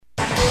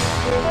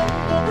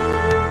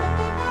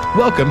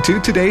Welcome to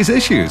Today's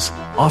Issues,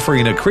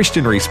 offering a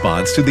Christian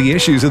response to the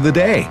issues of the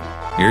day.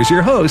 Here's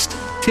your host,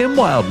 Tim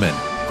Wildman,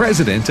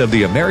 President of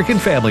the American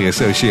Family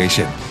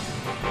Association.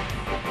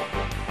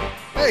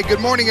 Hey, good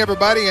morning,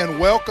 everybody, and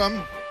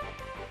welcome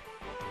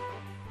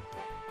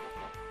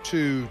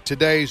to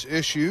Today's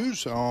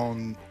Issues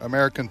on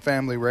American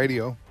Family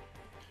Radio.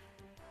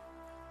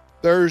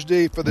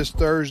 Thursday,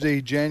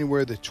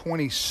 January the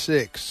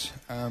 26th.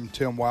 I'm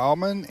Tim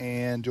Wildman,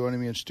 and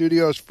joining me in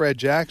studio is Fred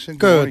Jackson.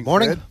 Good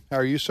morning. Fred. How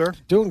are you, sir?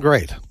 Doing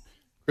great.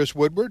 Chris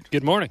Woodward.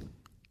 Good morning.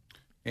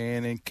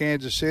 And in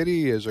Kansas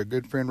City is our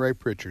good friend Ray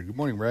Pritchard. Good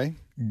morning, Ray.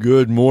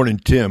 Good morning,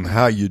 Tim.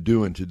 How you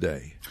doing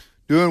today?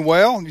 Doing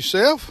well. And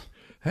yourself?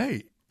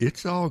 Hey,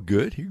 it's all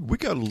good. We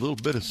got a little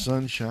bit of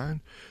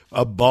sunshine,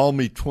 a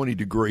balmy 20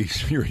 degrees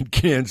here in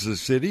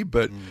Kansas City,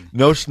 but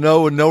no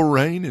snow and no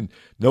rain and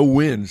no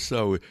wind.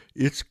 So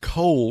it's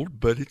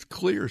cold, but it's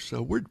clear.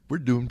 So we're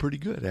doing pretty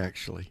good,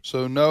 actually.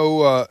 So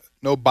no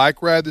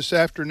bike ride this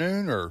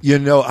afternoon, or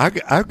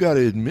I've got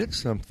to admit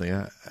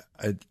something.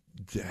 I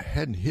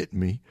hadn't hit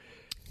me.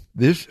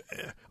 This,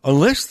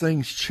 unless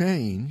things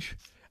change,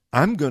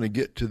 I'm going to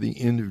get to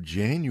the end of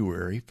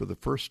January for the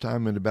first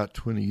time in about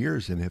 20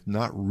 years and have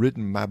not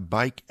ridden my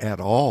bike at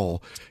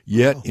all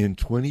yet in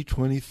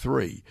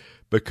 2023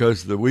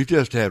 because we've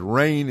just had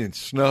rain and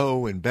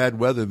snow and bad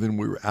weather. Then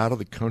we were out of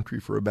the country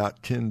for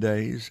about 10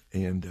 days,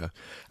 and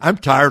I'm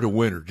tired of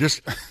winter.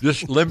 Just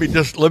let me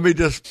put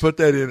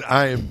that in.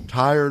 I am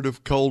tired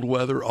of cold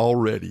weather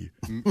already.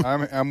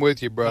 I'm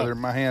with you, brother.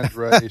 My hand's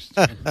raised.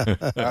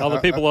 All the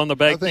people on the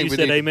back, you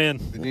said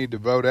amen. We need to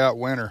vote out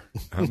winter.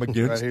 I'm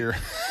against right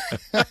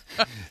here.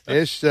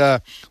 It's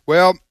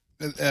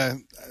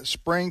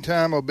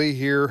springtime will be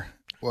here.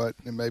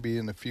 Maybe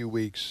in a few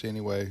weeks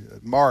anyway.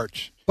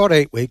 March. About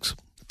 8 weeks.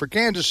 For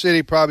Kansas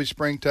City, probably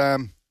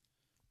springtime,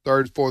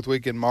 third, fourth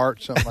week in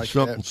March, something like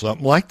that.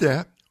 Something like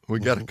that. We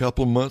got a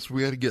couple of months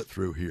we got to get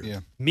through here.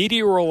 Yeah.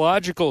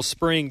 Meteorological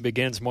spring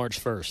begins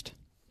March 1st.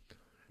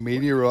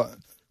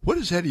 What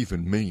does that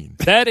even mean?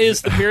 That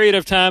is the period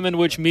of time in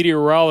which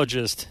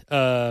meteorologists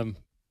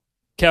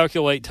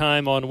calculate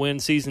time on when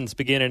seasons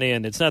begin and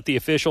end. It's not the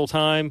official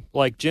time.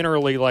 Like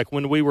generally, like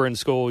when we were in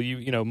school,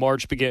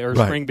 March begin or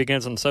spring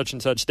begins on such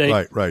and such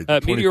date. Right.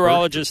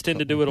 Meteorologists tend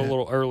to do it a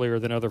little earlier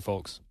than other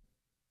folks.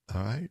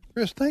 All right,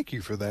 Chris, thank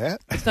you for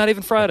that. It's not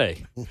even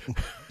Friday.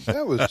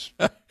 That was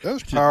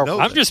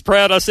powerful. I'm just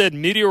proud I said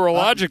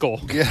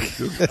meteorological. Yeah,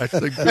 that's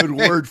a good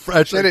word.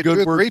 That's said a it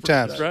good word. 3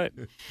 times. That's right.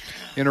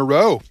 In a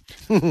row.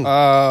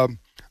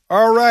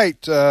 All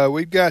right,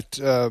 we've got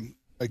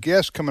a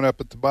guest coming up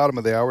at the bottom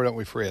of the hour, don't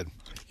we, Fred?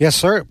 Yes,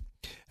 sir.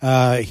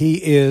 He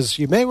is,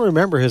 you may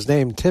remember his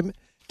name, Tim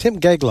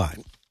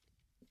Goeglein.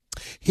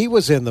 He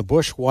was in the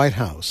Bush White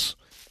House,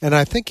 and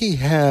I think he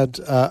had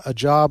a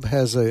job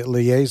as a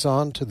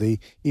liaison to the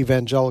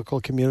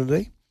evangelical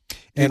community.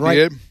 And he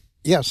did?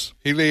 Yes.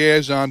 He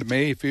liaisoned to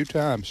me a few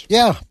times.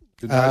 Yeah.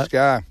 Good, nice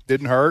guy.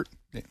 Didn't hurt.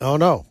 Oh,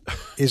 no.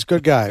 He's a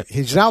good guy.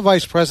 He's now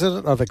Vice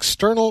President of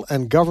External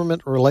and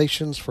Government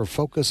Relations for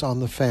Focus on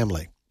the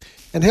Family.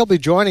 And he'll be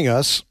joining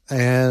us,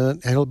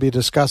 and he'll be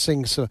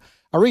discussing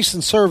a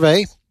recent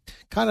survey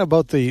kind of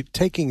about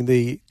taking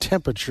the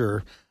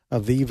temperature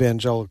of the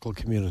evangelical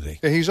community.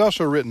 He's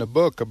also written a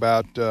book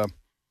about the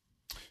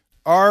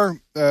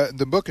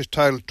book is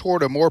titled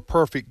Toward a More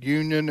Perfect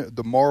Union,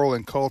 the Moral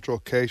and Cultural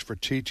Case for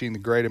Teaching the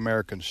Great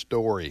American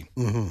Story.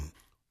 Mm-hmm.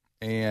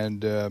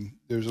 And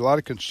there's a lot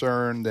of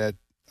concern that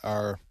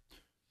our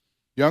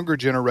younger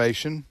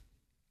generation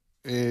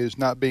is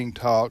not being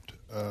taught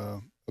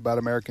about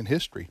American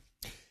history.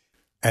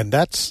 And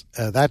that's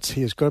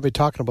he's going to be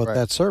talking about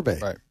that survey.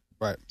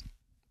 Right.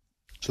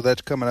 So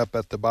that's coming up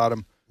at the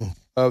bottom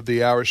of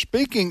the hour.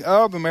 Speaking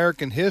of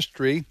American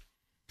history,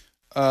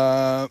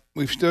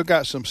 we've still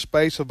got some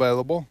space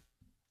available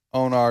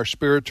on our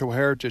Spiritual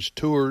Heritage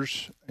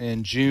Tours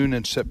in June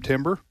and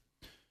September.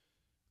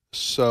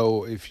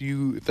 So if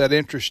that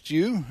interests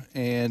you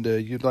and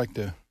you'd like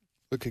to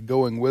look at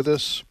going with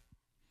us,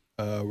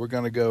 we're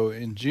going to go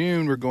in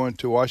June. We're going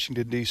to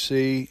Washington,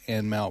 D.C.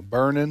 and Mount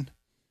Vernon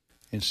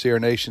and see our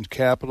nation's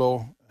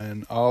capital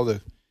and all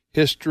the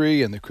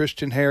history and the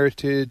Christian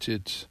heritage.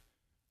 It's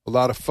a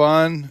lot of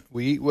fun.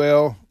 We eat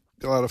well,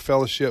 get a lot of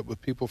fellowship with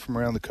people from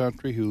around the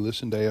country who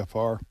listen to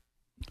AFR,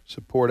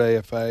 support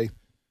AFA.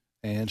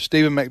 And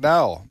Stephen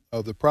McDowell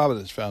of the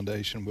Providence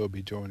Foundation will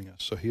be joining us.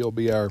 So he'll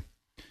be our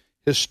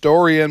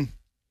historian.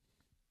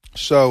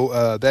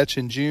 So that's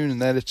in June,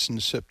 and it's in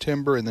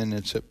September. And then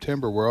in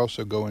September, we're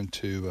also going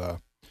to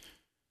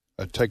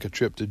take a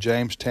trip to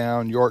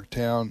Jamestown,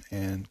 Yorktown,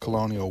 and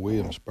Colonial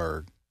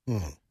Williamsburg.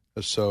 Mm-hmm.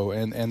 So,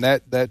 and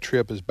that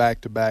trip is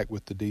back to back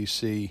with the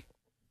D.C.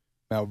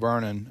 Mount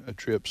Vernon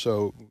trip.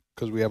 So,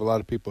 because we have a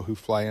lot of people who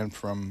fly in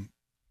from,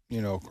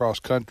 across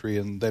country,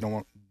 and they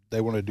want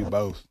to do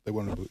both. They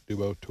want to do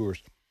both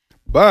tours.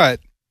 But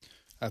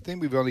I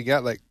think we've only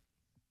got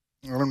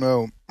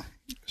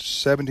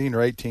 17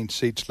 or 18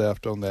 seats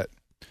left on that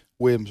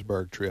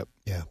Williamsburg trip.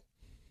 Yeah.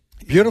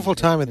 Beautiful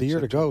time of the year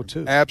to go,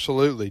 too.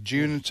 Absolutely.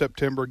 June and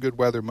September, good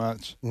weather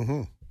months.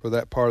 Mm-hmm. for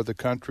that part of the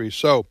country.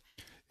 So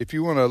if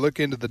you want to look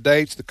into the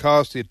dates, the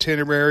cost, the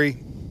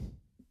itinerary,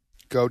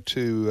 go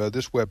to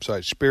this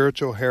website,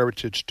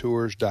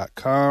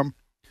 spiritualheritagetours.com.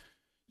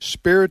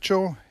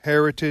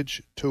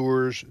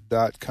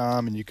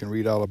 spiritualheritagetours.com, and you can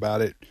read all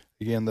about it.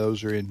 Again,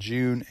 those are in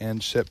June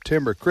and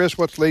September. Chris,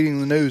 what's leading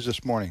the news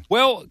this morning?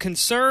 Well,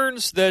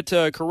 concerns that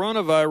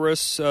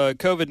coronavirus,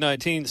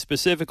 COVID-19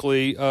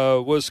 specifically,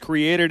 was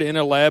created in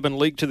a lab and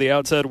leaked to the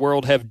outside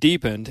world have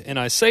deepened. And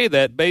I say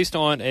that based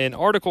on an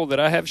article that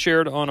I have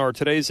shared on our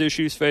Today's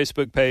Issues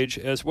Facebook page,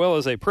 as well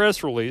as a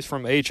press release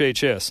from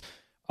HHS.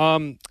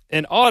 An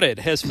audit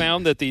has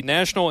found that the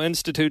National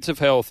Institutes of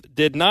Health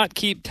did not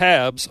keep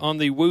tabs on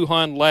the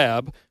Wuhan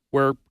lab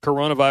where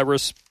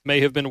coronavirus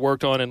may have been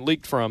worked on and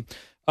leaked from.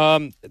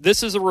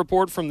 This is a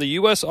report from the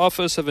U.S.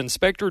 Office of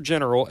Inspector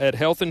General at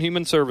Health and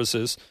Human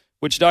Services,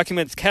 which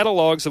documents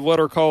catalogs of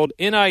what are called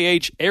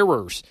NIH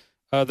errors.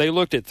 They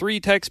looked at 3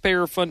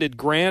 taxpayer-funded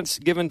grants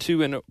given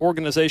to an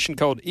organization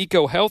called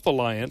EcoHealth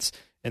Alliance,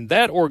 and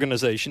that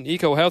organization,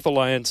 EcoHealth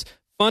Alliance,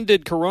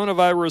 funded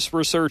coronavirus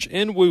research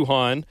in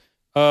Wuhan,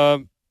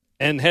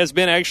 and has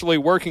been actually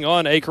working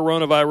on a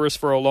coronavirus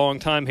for a long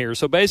time here.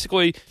 So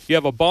basically, you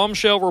have a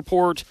bombshell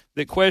report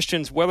that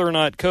questions whether or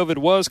not COVID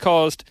was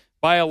caused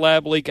by a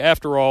lab leak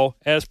after all,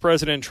 as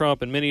President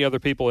Trump and many other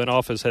people in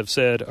office have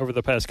said over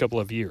the past couple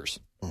of years.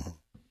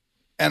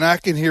 And I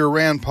can hear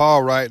Rand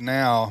Paul right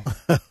now.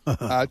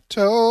 I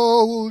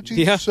told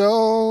you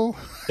so.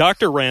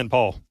 Dr. Rand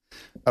Paul.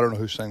 I don't know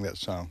who sang that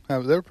song. They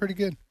were pretty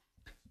good.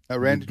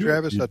 Randy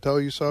Travis, I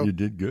told you so. You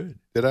did good.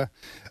 Did I?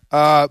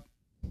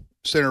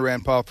 Senator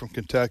Rand Paul from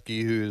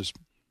Kentucky, who is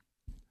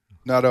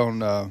not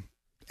on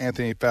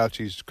Anthony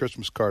Fauci's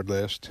Christmas card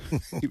list.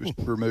 He was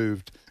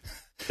removed.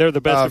 They're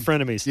the best of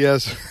frenemies.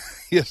 Yes,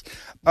 yes.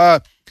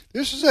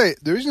 This is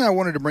the reason I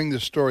wanted to bring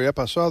this story up.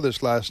 I saw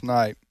this last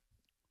night,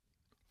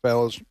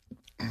 fellas.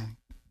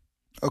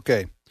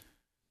 Okay,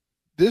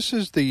 this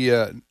is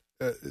the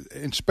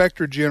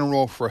Inspector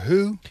General for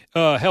who?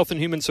 Health and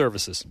Human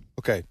Services.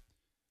 Okay,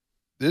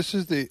 this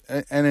is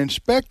an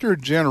Inspector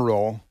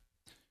General.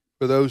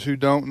 For those who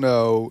don't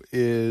know,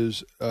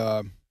 is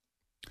a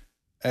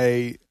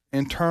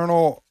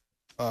internal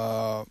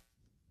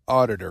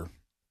auditor,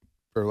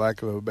 for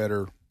lack of a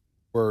better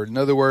word. In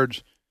other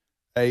words,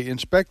 a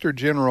inspector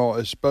general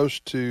is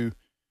supposed to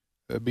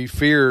be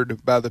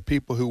feared by the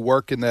people who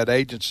work in that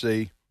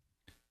agency,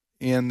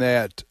 in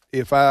that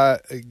if I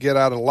get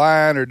out of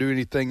line or do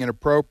anything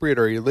inappropriate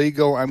or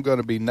illegal, I'm going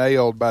to be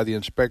nailed by the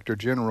inspector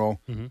general,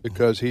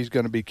 because he's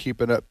going to be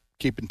keeping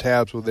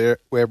tabs with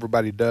what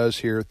everybody does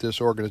here at this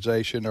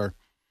organization. Or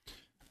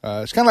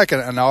it's kind of like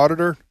an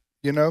auditor,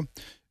 you know.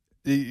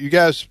 You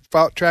guys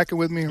tracking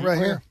with me right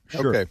here?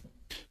 Sure. Okay.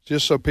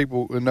 Just so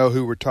people know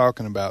who we're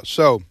talking about.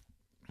 So,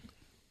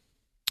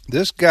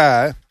 this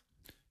guy,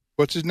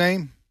 what's his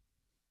name?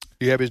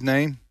 Do you have his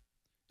name?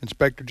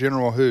 Inspector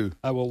General who?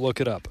 I will look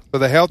it up. For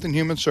the Health and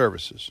Human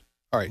Services.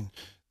 All right.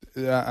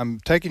 I'm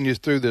taking you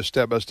through this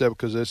step by step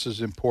because this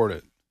is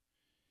important.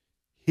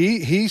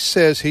 He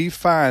says he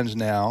finds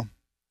now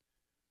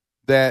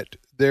that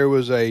there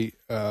was a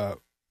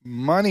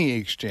money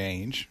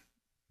exchange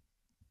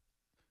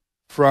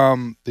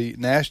from the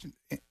national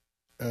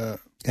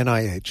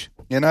NIH.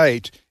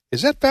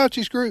 Is that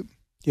Fauci's group?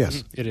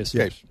 Yes, it is.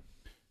 Okay.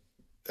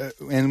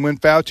 And when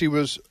Dr.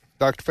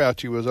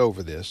 Fauci was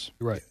over this,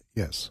 Right.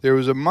 Yes. there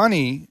was a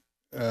money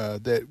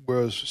that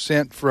was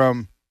sent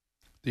from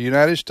the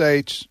United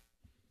States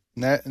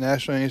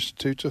National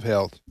Institutes of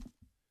Health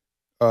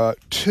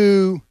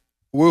to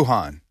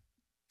Wuhan.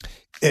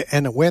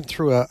 And it went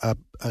through a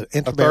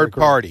third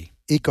party.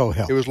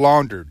 EcoHealth. It was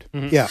laundered.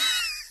 Yeah.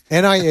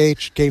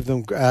 NIH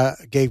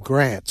gave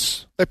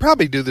grants. They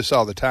probably do this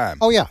all the time.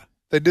 Oh yeah,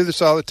 They do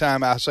this all the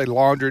time. I say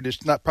laundered.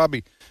 It's not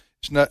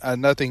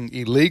nothing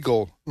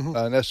illegal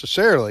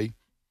necessarily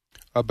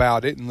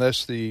about it,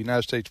 unless the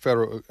United States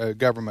federal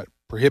government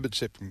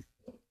prohibits it from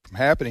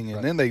happening,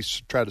 and then they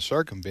try to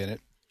circumvent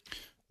it,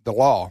 the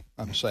law.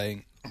 I'm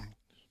saying.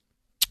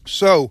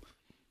 So,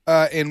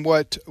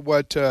 what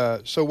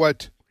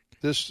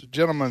this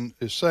gentleman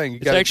is saying?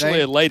 It's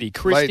actually a lady,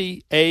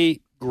 Christy A.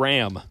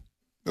 Graham.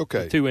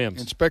 Okay. 2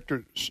 M's.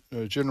 Inspector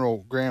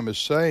General Graham is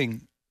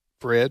saying,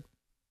 Fred,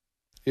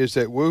 is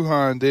that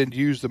Wuhan then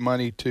used the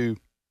money to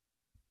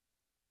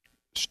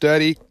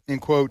study, in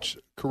quotes,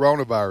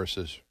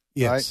 coronaviruses.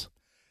 yes, right?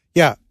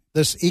 Yeah.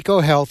 This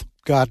EcoHealth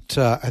got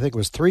I think it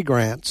was 3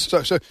 grants.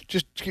 So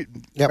just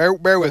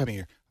bear with me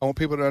here. I want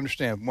people to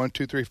understand. 1,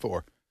 2, 3,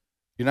 4.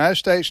 United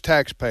States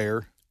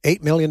taxpayer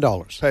 $8 million.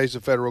 pays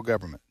the federal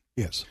government.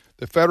 Yes.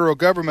 The federal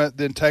government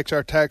then takes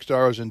our tax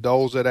dollars and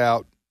doles it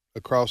out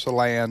across the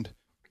land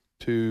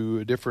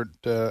to different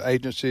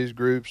agencies,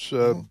 groups,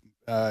 the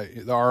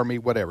Army,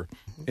 whatever.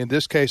 In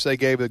this case, they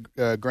gave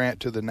a grant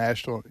to the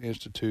National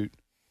Institute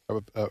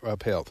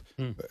of Health.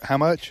 How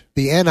much?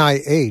 The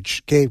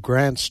NIH gave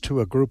grants to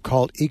a group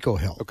called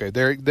EcoHealth. Okay,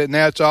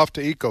 now it's off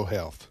to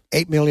EcoHealth.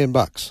 $8 million.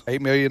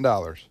 $8 million.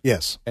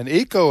 Yes. And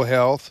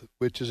EcoHealth,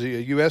 which is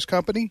a U.S.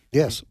 company,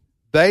 Yes.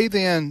 They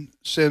then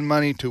send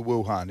money to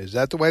Wuhan. Is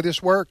that the way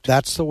this worked?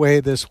 That's the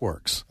way this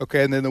works.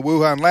 Okay, and then the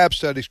Wuhan lab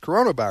studies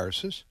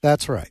coronaviruses.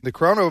 That's right. The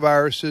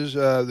coronaviruses,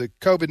 the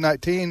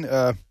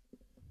COVID-19,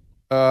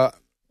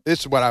 this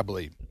is what I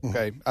believe.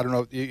 Okay, I don't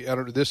know.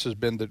 This has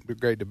been the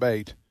great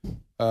debate.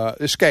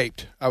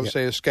 Escaped. I would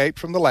say escaped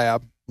from the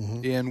lab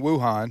in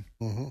Wuhan.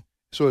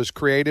 So it was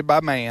created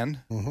by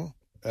man,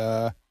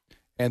 and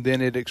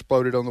then it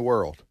exploded on the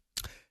world.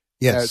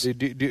 Yes.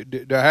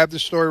 Do I have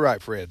this story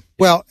right, Fred?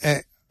 Well,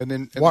 And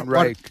then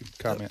Ray could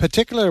comment.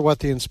 Particularly what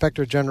the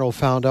Inspector General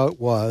found out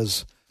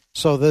was,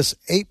 so this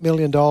 $8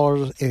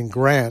 million in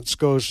grants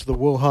goes to the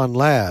Wuhan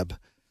lab,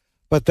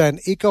 but then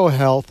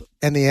EcoHealth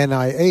and the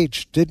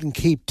NIH didn't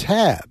keep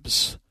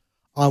tabs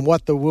on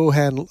what the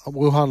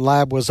Wuhan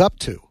lab was up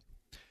to.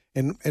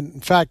 And in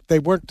fact, they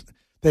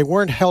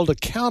weren't held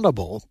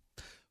accountable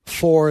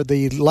for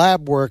the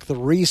lab work, the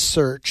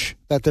research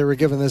that they were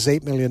given this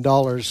 $8 million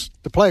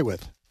to play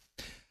with.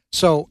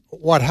 So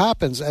what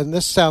happens, and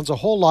this sounds a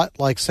whole lot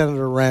like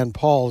Senator Rand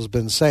Paul has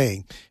been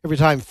saying, every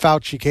time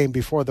Fauci came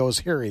before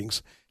those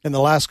hearings in the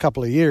last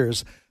couple of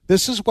years,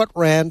 this is what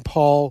Rand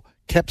Paul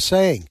kept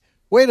saying.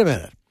 Wait a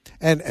minute.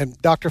 And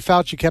Dr.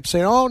 Fauci kept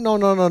saying, oh,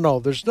 no.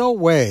 There's no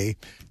way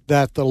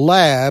that the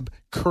lab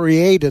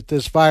created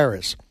this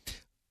virus.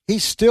 He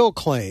still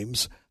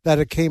claims that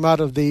it came out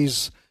of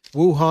these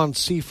Wuhan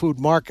seafood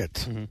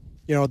market,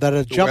 that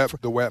it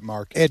jumped the wet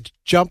market. It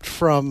jumped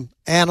from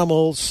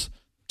animals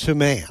to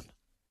man.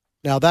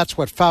 Now, that's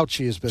what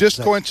Fauci has been Just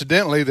saying.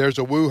 coincidentally, there's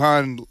a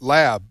Wuhan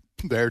lab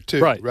there, too.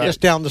 Right.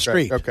 Just down the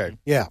street. Okay.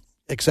 Yeah,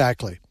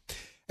 exactly.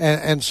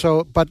 And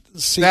so, but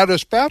see... Now,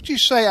 does Fauci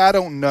say, I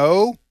don't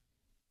know,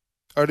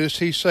 or does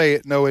he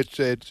say, no,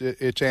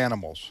 it's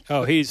animals?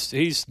 Oh, he's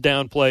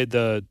downplayed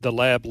the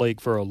lab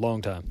leak for a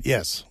long time.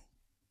 Yes.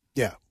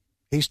 Yeah.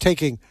 He's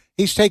taking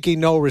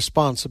no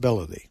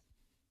responsibility.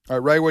 All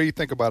right, Ray, what do you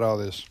think about all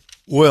this?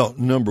 Well,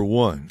 number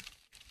one,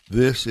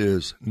 this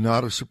is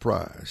not a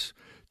surprise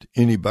to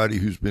anybody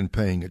who's been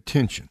paying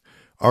attention.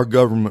 Our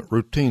government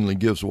routinely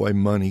gives away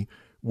money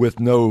with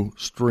no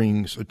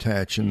strings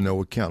attached and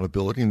no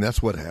accountability, and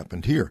that's what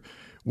happened here.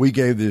 We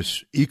gave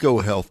this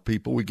EcoHealth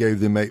people, we gave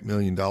them $8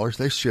 million.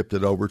 They shipped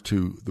it over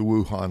to the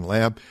Wuhan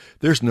lab.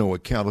 There's no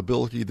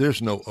accountability.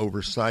 There's no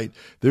oversight.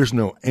 There's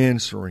no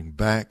answering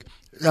back.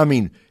 I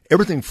mean,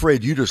 everything,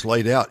 Fred, you just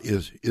laid out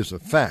is a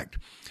fact.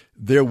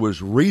 There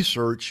was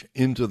research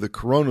into the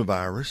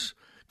coronavirus,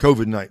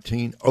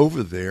 COVID-19,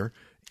 over there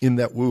in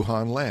that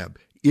Wuhan lab.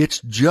 It's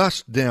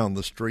just down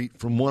the street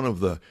from one of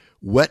the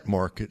wet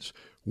markets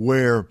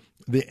where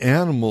the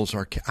animals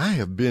are. I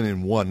have been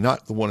in one,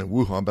 not the one in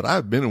Wuhan, but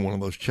I've been in one of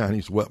those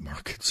Chinese wet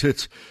markets.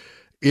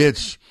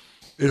 It's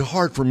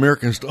hard for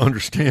Americans to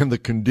understand the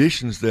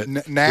conditions that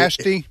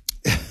nasty.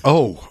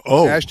 Oh,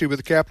 Nasty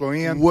with a capital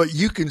N. Well,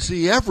 you can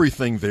see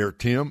everything there,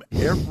 Tim.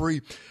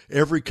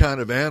 Every kind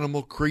of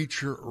animal,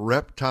 creature,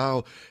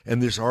 reptile,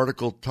 and this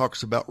article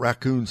talks about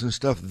raccoons and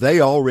stuff.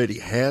 They already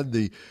had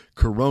the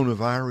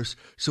coronavirus,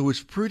 so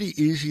it's pretty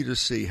easy to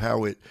see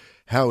how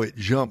it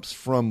jumps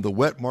from the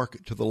wet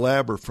market to the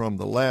lab, or from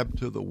the lab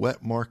to the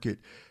wet market.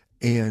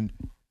 And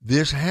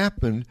this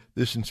happened,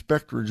 this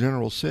Inspector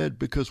General said,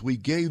 because we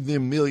gave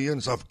them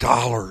millions of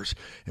dollars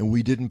and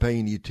we didn't pay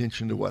any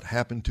attention to what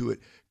happened to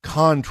it,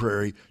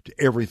 contrary to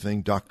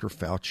everything Dr.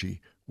 Fauci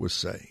was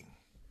saying.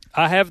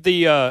 I have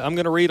I'm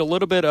going to read a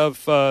little bit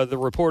of the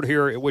report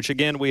here, which,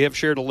 again, we have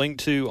shared a link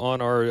to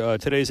on our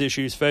Today's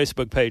Issues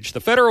Facebook page. The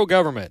federal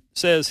government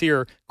says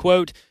here,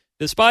 quote,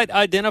 despite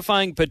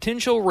identifying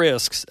potential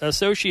risks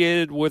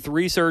associated with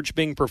research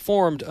being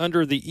performed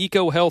under the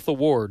EcoHealth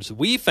Awards,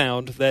 we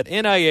found that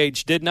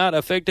NIH did not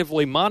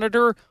effectively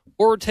monitor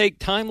or take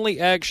timely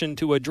action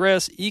to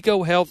address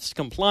EcoHealth's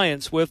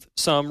compliance with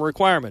some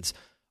requirements.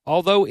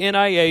 Although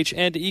NIH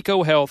and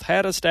EcoHealth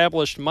had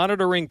established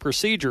monitoring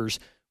procedures,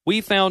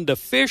 we found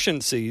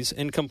deficiencies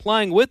in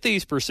complying with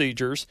these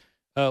procedures,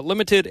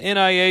 limited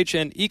NIH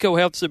and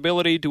EcoHealth's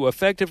ability to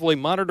effectively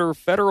monitor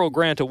federal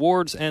grant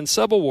awards and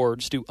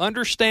subawards, to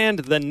understand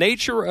the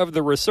nature of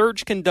the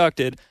research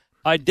conducted,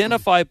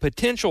 identify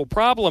potential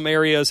problem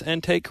areas,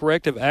 and take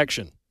corrective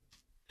action.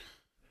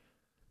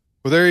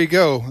 Well, there you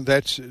go.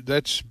 That's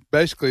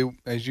basically,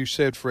 as you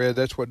said, Fred,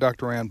 that's what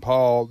Dr. Rand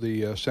Paul,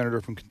 the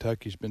senator from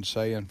Kentucky, has been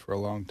saying for a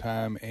long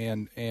time.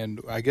 And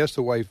I guess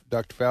the way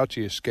Dr.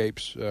 Fauci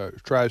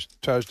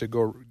tries to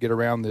go get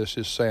around this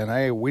is saying,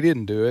 hey, we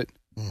didn't do it.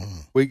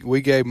 Mm-hmm.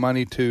 We gave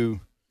money to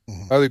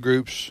other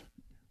groups,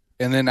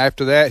 and then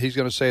after that, he's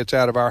going to say it's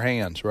out of our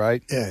hands,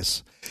 right?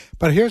 Yes.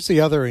 But here's the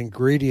other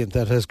ingredient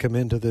that has come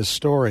into this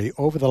story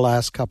over the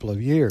last couple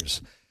of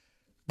years.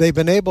 They've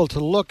been able to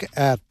look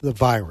at the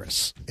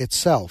virus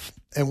itself,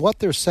 and what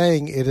they're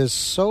saying, it is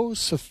so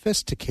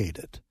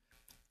sophisticated.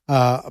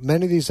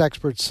 Many of these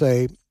experts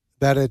say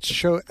that it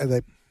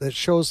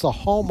shows the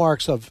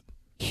hallmarks of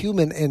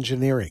human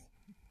engineering.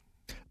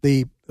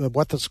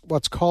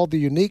 What's called the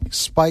unique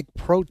spike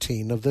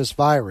protein of this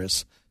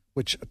virus,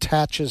 which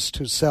attaches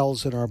to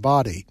cells in our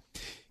body,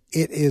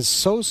 it is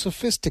so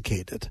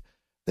sophisticated.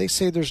 They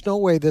say there's no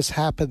way this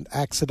happened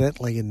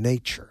accidentally in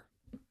nature.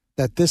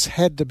 that this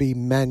had to be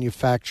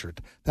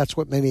manufactured. That's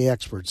what many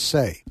experts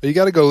say. You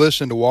got to go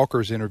listen to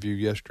Walker's interview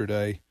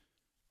yesterday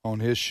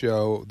on his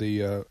show,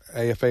 the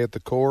AFA at the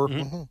Core.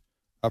 Mm-hmm.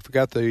 I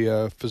forgot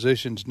the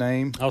physician's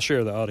name. I'll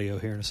share the audio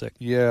here in a second.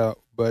 Yeah,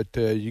 but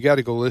you got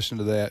to go listen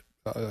to that,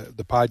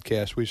 the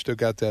podcast. We still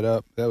got that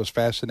up. That was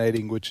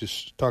fascinating, which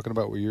is talking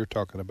about what you're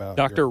talking about.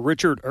 Dr.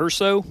 Richard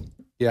Urso.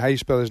 Yeah, how you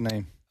spell his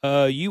name?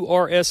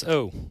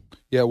 URSO.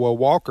 Yeah, well,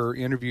 Walker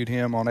interviewed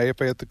him on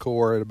AFA at the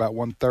Core at about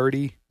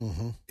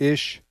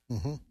 1:30-ish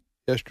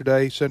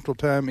yesterday, Central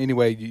Time.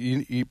 Anyway,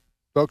 you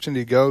folks need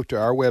to go to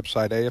our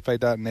website,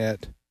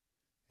 afa.net,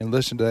 and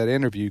listen to that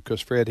interview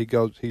because, Fred,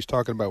 he's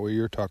talking about what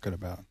you're talking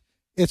about.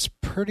 It's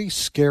pretty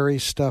scary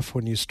stuff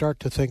when you start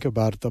to think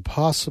about it. The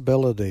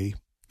possibility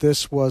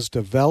this was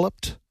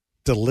developed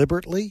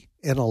deliberately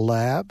in a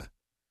lab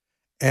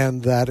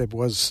and that it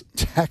was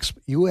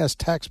U.S.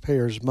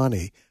 taxpayers'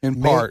 money In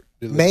part.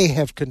 may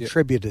have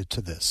contributed to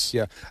this.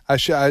 Yeah, I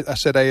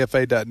said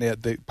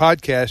AFA.net. The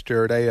podcasts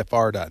are at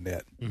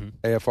AFR.net,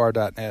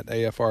 AFR.net,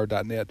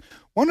 AFR.net.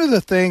 One of the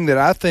things that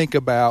I think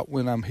about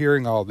when I'm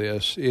hearing all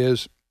this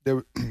is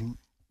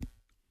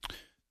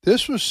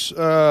this was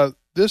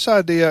this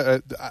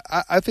idea.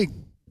 I think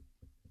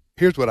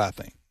here's what I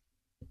think,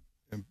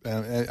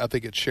 and I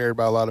think it's shared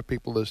by a lot of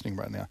people listening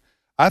right now.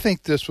 I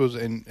think this was,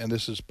 and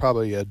this is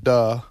probably a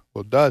duh.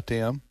 Well, duh,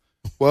 Tim.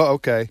 Well,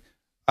 okay.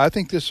 I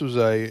think this was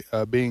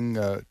being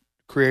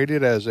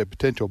created as a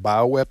potential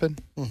bioweapon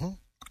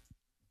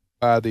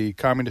by the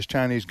Communist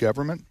Chinese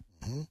government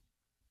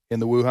in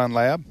the Wuhan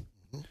lab.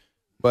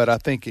 But I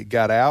think it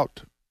got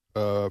out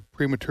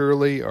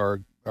prematurely or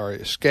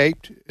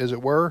escaped, as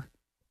it were,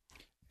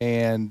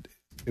 and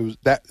it was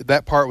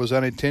that part was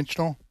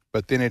unintentional.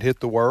 But then it hit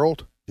the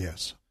world.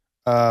 Yes,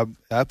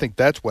 I think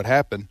that's what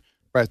happened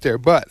right there.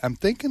 But I'm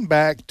thinking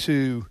back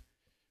to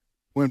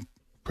when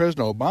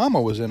President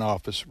Obama was in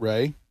office,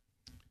 Ray.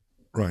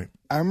 Right.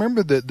 I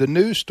remember the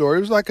news story.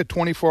 It was like a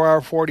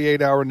 24-hour,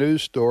 48-hour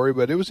news story,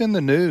 but it was in the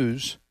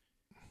news.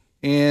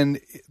 And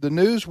the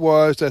news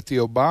was that the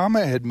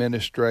Obama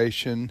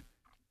administration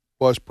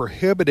was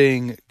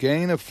prohibiting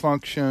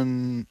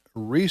gain-of-function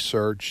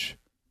research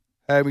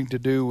having to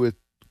do with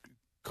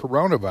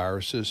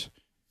coronaviruses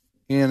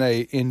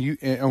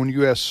on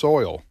U.S.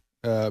 soil.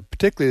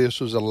 Particularly, this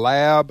was a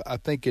lab, I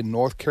think, in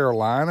North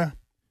Carolina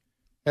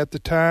at the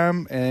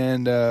time,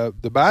 and it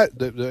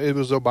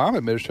was the Obama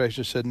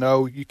administration said,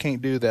 no, you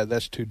can't do that.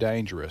 That's too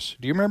dangerous.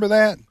 Do you remember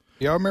that?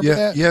 Y'all remember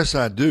that? Yes,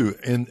 I do.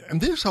 And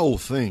this whole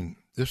thing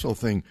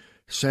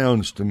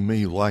sounds to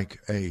me like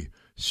a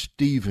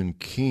Stephen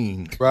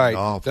King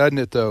novel. Doesn't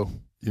it, though?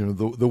 You know,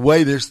 the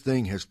way this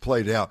thing has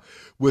played out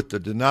with the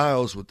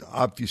denials, with the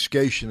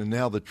obfuscation, and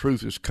now the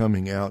truth is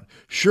coming out.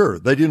 Sure,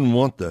 they didn't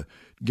want the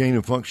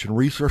gain-of-function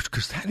research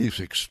because that is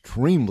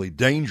extremely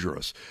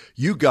dangerous.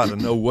 You got to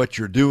know what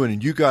you're doing,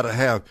 and you got to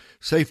have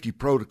safety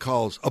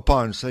protocols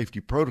upon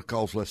safety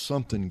protocols lest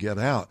something get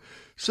out.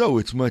 So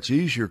it's much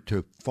easier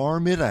to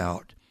farm it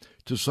out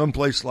to some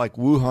place like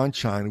Wuhan,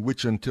 China,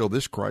 which until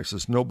this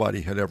crisis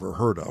nobody had ever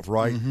heard of,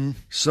 right? Mm-hmm.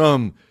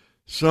 Some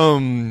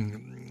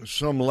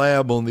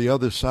lab on the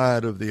other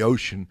side of the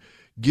ocean,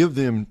 give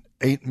them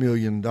 $8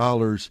 million,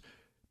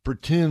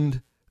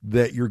 pretend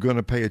that you're going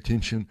to pay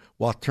attention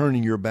while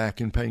turning your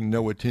back and paying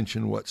no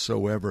attention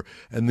whatsoever,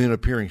 and then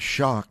appearing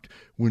shocked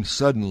when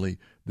suddenly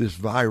this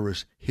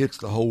virus hits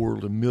the whole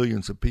world and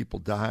millions of people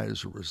die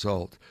as a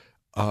result.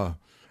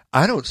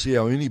 I don't see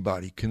how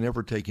anybody can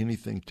ever take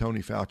anything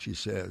Tony Fauci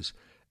says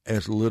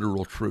as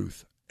literal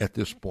truth at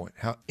this point,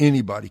 how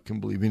anybody can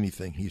believe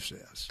anything he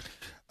says.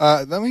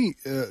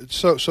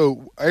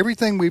 So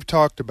everything we've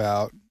talked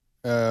about,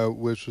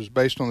 which was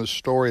based on the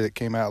story that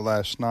came out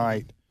last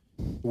night,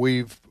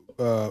 we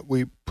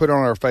put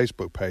on our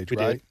Facebook page,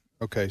 right? Did.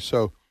 Okay,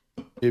 so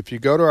if you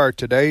go to our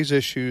Today's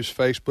Issues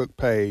Facebook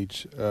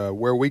page,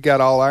 where we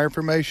got all our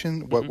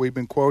information, what we've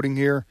been quoting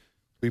here,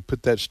 we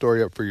put that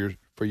story up for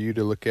you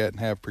to look at and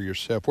have for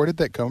yourself. Where did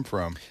that come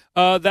from?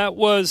 That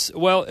was,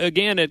 well,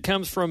 again, it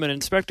comes from an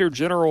Inspector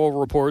General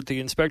report, the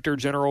Inspector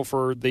General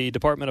for the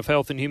Department of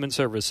Health and Human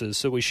Services.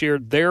 So we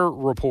shared their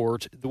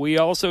report. We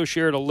also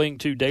shared a link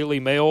to Daily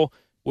Mail,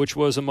 which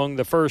was among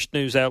the first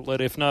news outlet,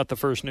 if not the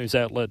first news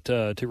outlet,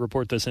 to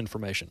report this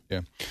information.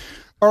 Yeah.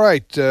 All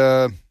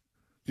right.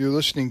 You're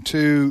listening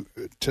to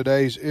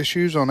Today's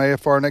Issues on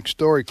AFR Next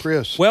Story.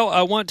 Chris. Well,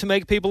 I want to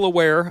make people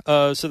aware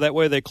so that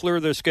way they clear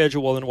their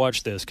schedule and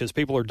watch this because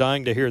people are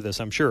dying to hear this,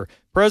 I'm sure.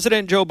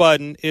 President Joe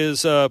Biden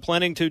is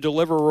planning to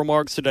deliver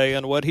remarks today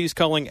on what he's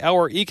calling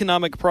our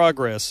economic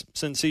progress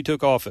since he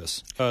took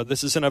office.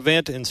 This is an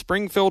event in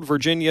Springfield,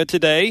 Virginia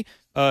today.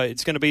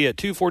 It's going to be at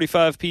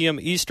 2:45 p.m.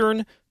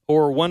 Eastern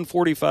or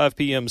 1:45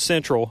 p.m.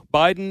 Central.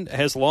 Biden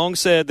has long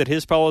said that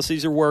his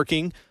policies are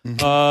working,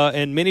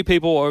 and many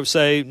people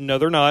say, no,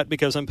 they're not,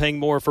 because I'm paying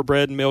more for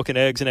bread and milk and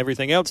eggs and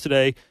everything else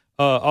today,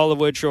 all of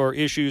which are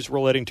issues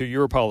relating to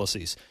your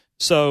policies.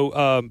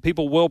 So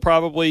people will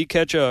probably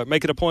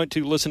make it a point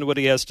to listen to what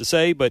he has to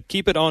say, but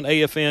keep it on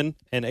AFN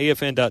and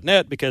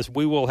AFN.net because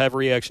we will have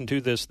reaction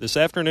to this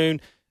afternoon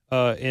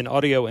in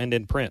audio and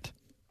in print.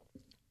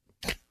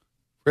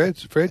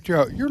 Fred,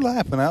 you're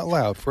laughing out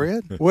loud,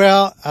 Fred.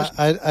 Well,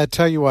 I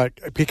tell you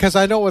what, because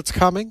I know what's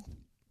coming,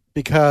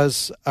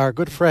 because our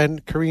good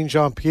friend Karine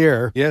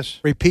Jean-Pierre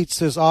repeats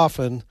this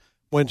often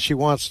when she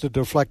wants to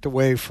deflect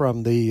away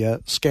from the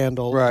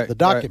scandal of the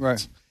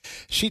documents.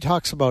 Right. She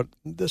talks about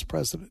this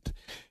president.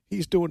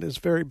 He's doing his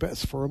very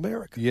best for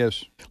America.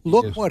 Yes.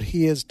 Look what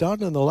he has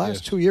done in the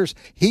last 2 years.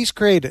 He's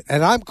created,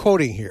 and I'm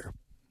quoting here,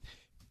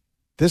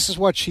 this is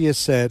what she has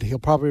said. He'll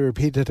probably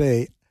repeat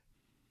today.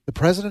 The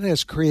president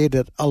has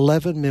created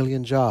 11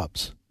 million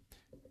jobs.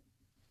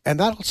 And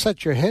that'll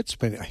set your head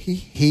spinning.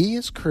 He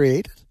has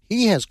created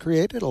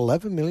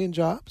 11 million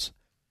jobs.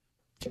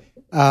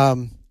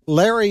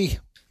 Larry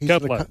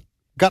Gutlow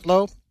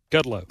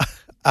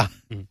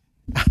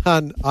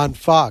on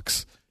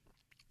Fox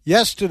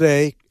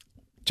yesterday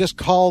just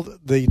called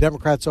the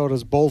Democrats out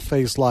as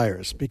bold-faced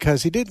liars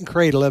because he didn't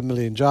create 11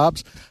 million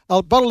jobs.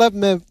 About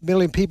 11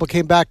 million people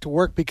came back to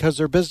work because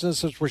their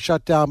businesses were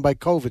shut down by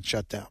COVID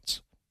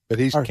shutdowns. But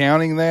he's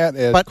counting that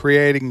as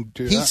creating.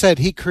 He said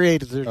he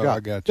created their job. I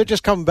got you. They're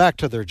just coming back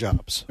to their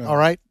jobs. All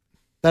right?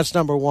 That's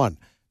number one.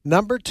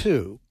 Number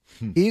two,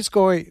 he's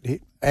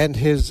going, and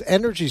his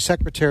energy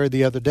secretary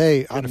the other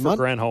day on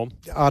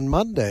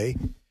Monday,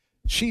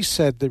 she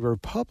said the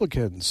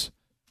Republicans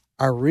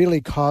are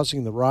really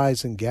causing the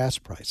rise in gas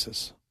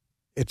prices.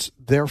 It's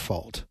their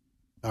fault,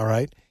 all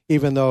right?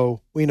 Even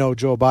though we know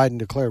Joe Biden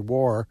declared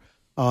war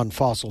on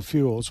fossil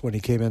fuels when he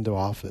came into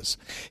office.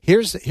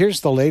 Here's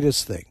the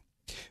latest thing.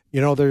 You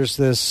know, there's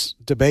this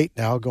debate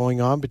now going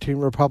on between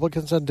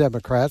Republicans and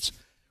Democrats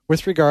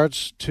with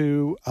regards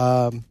to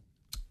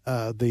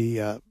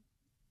the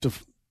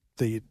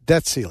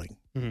debt ceiling.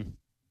 Mm-hmm.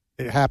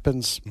 It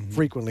happens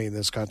frequently in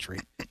this country.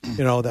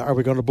 You know, are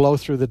we going to blow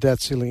through the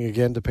debt ceiling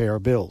again to pay our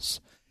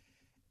bills?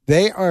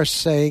 They are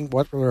saying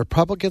what the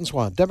Republicans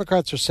want.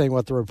 Democrats are saying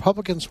what the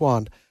Republicans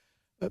want.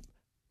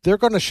 They're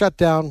going to shut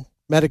down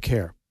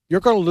Medicare. You're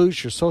going to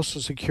lose your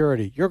Social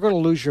Security. You're going to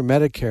lose your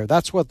Medicare.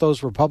 That's what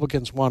those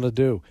Republicans want to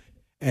do.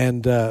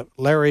 And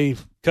Larry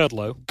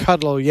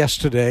Kudlow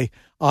yesterday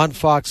on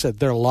Fox said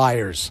they're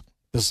liars.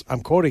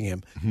 I'm quoting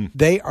him. Mm-hmm.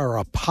 They are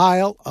a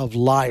pile of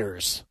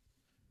liars.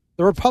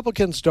 The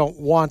Republicans don't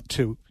want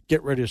to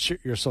get rid of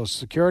your Social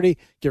Security,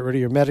 get rid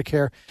of your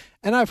Medicare.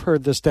 And I've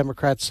heard this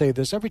Democrat say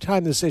this every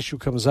time this issue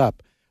comes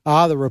up.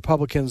 The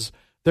Republicans,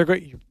 they're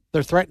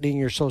threatening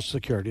your Social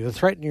Security. They're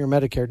threatening your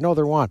Medicare. No,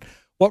 they won't.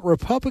 What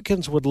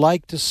Republicans would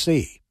like to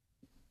see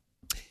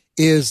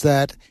is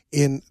that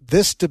in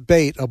this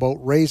debate about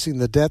raising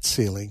the debt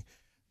ceiling,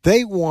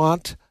 they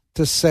want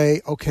to say,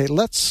 okay,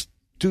 let's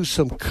do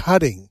some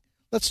cutting.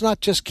 Let's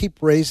not just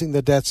keep raising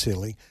the debt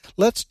ceiling.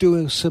 Let's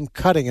do some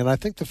cutting. And I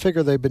think the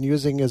figure they've been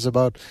using is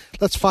about,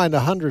 let's find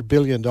 $100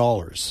 billion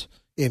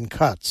in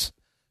cuts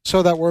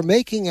so that we're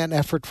making an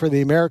effort for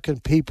the American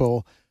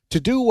people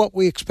to do what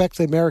we expect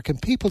the American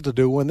people to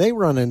do when they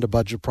run into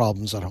budget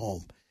problems at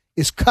home,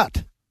 is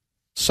cut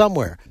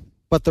somewhere.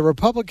 But the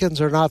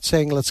Republicans are not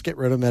saying, let's get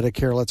rid of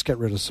Medicare, let's get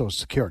rid of Social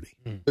Security.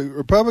 The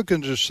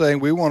Republicans are saying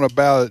we want to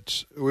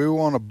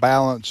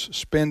balance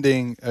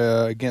spending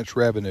against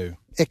revenue.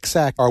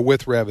 Exactly. Or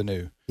with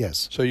revenue.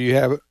 Yes. So you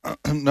have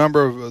a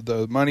number of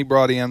the money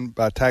brought in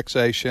by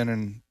taxation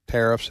and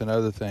tariffs and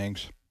other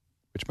things,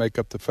 which make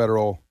up the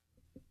federal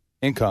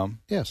income,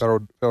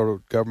 federal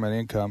government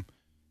income.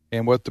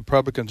 And what the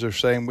Republicans are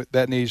saying,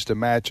 that needs to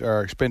match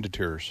our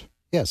expenditures.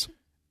 Yes.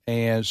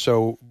 And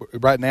so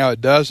right now it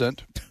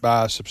doesn't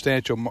by a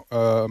substantial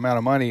amount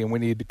of money, and we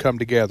need to come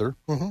together,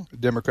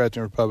 Democrats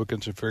and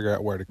Republicans, and figure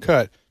out where to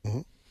cut.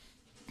 Mm-hmm.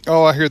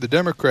 All I hear the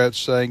Democrats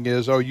saying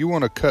is, you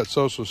want to cut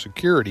Social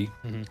Security,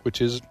 which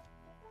is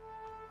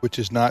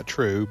not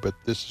true, but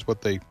this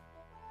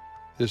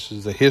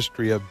is the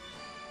history of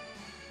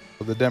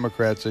the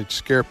Democrats. They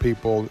scare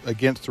people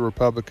against the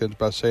Republicans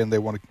by saying they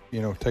want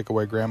to, take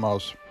away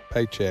grandma's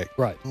paycheck.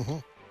 Right. Mm-hmm.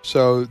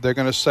 So they're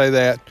going to say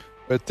that.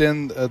 But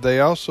then they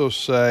also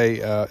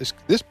say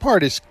this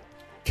part is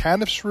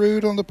kind of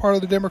shrewd on the part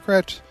of the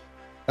Democrats.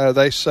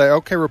 They say,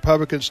 okay,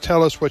 Republicans,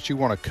 tell us what you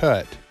want to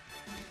cut.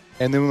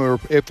 And then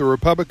if the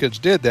Republicans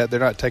did that, they're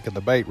not taking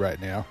the bait right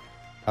now,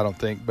 I don't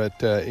think.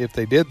 But if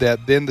they did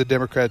that, then the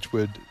Democrats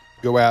would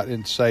go out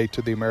and say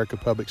to the American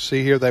public,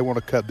 see here, they want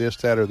to cut this,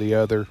 that, or the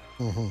other.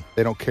 Mm-hmm.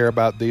 They don't care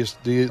about this,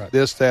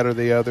 that, or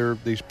the other,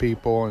 these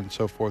people, and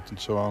so forth and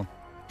so on.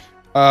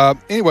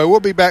 Anyway, we'll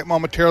be back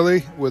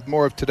momentarily with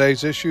more of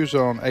today's issues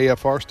on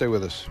AFR. Stay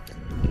with us.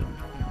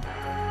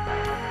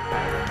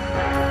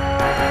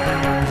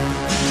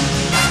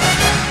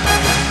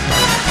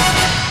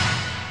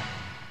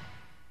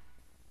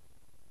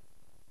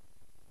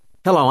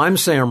 Hello, I'm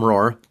Sam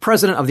Rohr,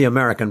 president of the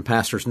American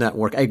Pastors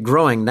Network, a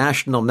growing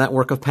national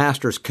network of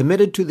pastors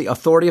committed to the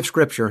authority of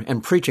Scripture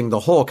and preaching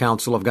the whole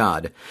counsel of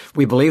God.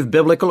 We believe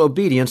biblical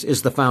obedience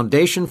is the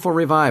foundation for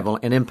revival,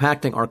 and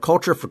impacting our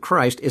culture for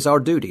Christ is our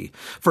duty.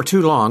 For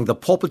too long, the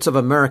pulpits of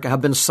America have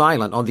been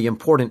silent on the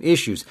important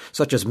issues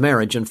such as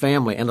marriage and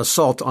family and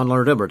assault on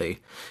our liberty.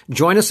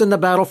 Join us in the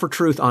battle for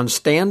truth on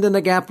Stand in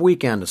the Gap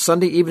weekend,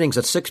 Sunday evenings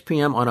at 6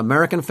 p.m. on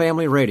American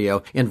Family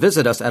Radio, and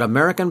visit us at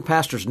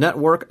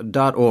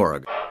AmericanPastorsNetwork.org.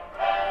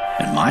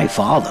 And my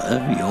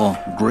father, your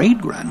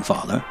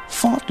great-grandfather,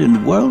 fought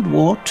in World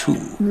War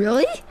II.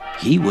 Really?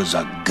 He was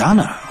a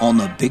gunner on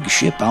the big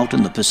ship out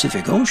in the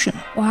Pacific Ocean.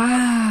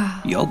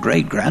 Wow. Your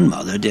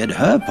great-grandmother did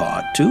her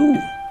part, too.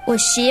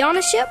 Was she on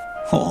a ship?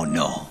 Oh,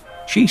 no.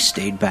 She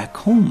stayed back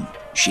home.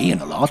 She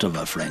and a lot of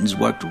her friends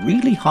worked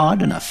really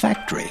hard in a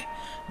factory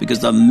because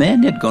the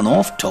men had gone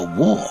off to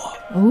war.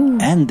 Ooh.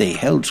 And they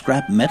held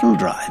scrap metal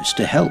drives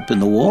to help in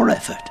the war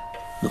effort.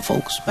 The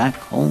folks back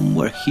home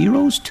were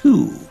heroes,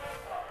 too.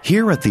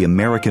 Here at the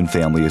American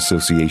Family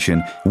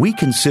Association, we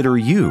consider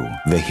you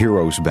the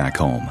heroes back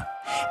home.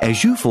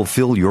 As you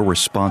fulfill your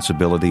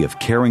responsibility of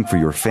caring for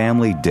your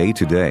family day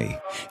to day,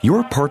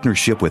 your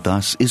partnership with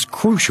us is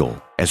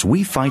crucial as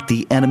we fight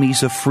the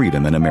enemies of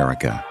freedom in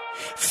America.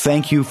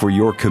 Thank you for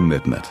your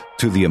commitment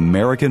to the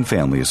American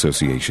Family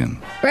Association.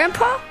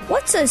 Grandpa,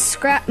 what's a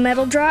scrap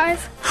metal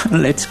drive?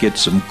 Let's get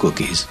some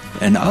cookies,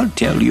 and I'll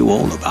tell you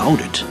all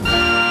about it.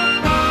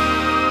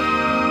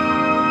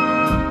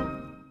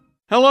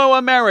 Hello,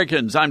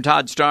 Americans. I'm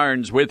Todd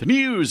Starnes with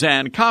news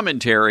and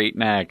commentary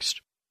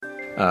next.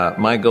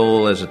 My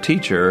goal as a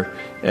teacher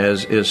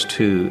is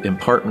to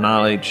impart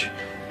knowledge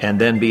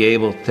and then be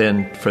able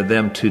then for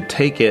them to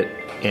take it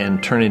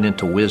and turn it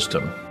into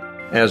wisdom.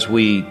 As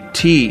we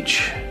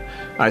teach,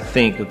 I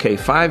think, okay,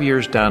 5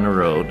 years down the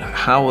road,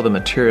 how will the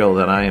material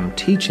that I am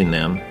teaching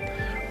them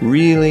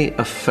really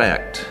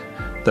affect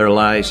their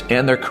lives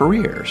and their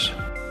careers?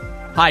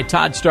 Hi,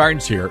 Todd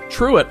Starnes here.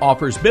 Truett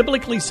offers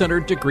biblically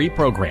centered degree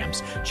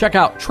programs. Check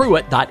out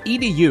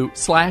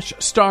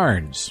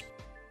truett.edu/Starnes.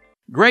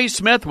 Grace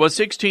Smith was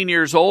 16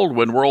 years old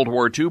when World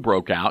War II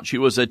broke out. She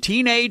was a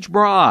teenage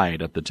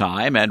bride at the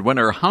time, and when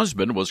her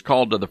husband was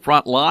called to the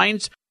front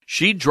lines,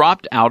 she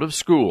dropped out of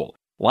school.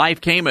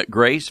 Life came at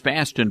Grace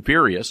fast and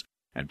furious,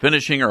 and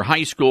finishing her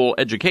high school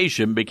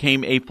education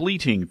became a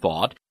fleeting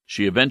thought.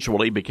 She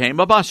eventually became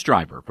a bus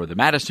driver for the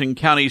Madison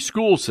County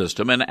school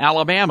system in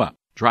Alabama,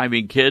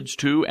 driving kids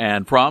to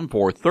and from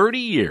for 30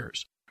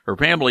 years. Her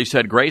family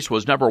said Grace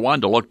was never one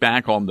to look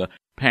back on the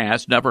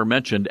past, never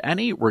mentioned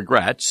any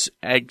regrets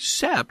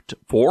except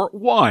for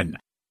one.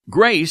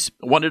 Grace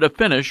wanted to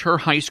finish her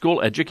high school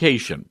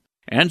education.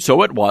 And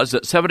so it was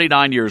that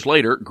 79 years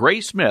later,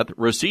 Grace Smith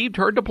received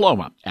her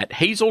diploma at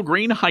Hazel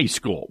Green High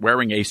School,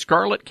 wearing a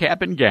scarlet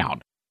cap and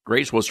gown.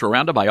 Grace was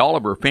surrounded by all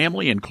of her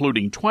family,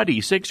 including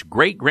 26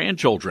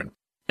 great-grandchildren.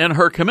 In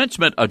her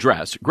commencement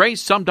address,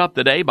 Grace summed up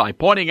the day by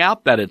pointing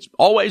out that it's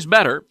always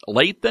better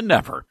late than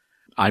never.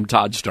 I'm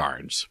Todd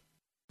Starnes.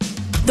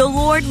 The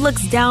Lord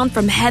looks down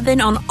from heaven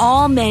on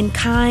all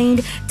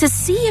mankind to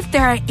see if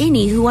there are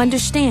any who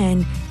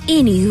understand,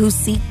 any who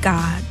seek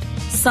God.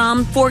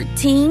 Psalm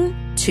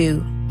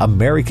 14:2.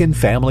 American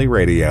Family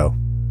Radio.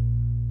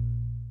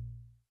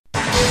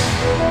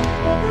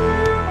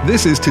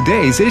 This is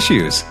today's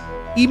issues.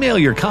 Email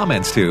your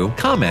comments to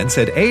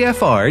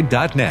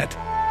comments@afr.net.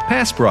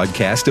 Past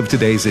broadcasts of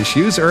today's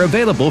issues are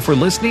available for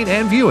listening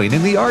and viewing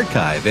in the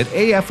archive at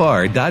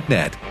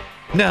afr.net.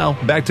 Now,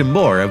 back to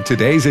more of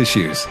today's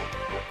issues.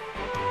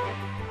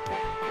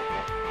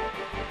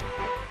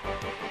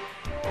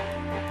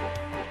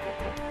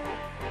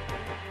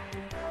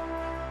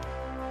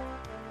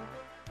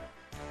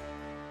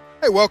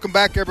 Hey, welcome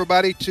back,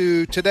 everybody,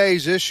 to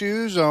today's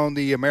issues on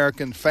the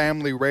American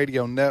Family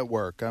Radio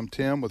Network. I'm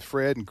Tim with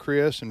Fred and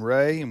Chris and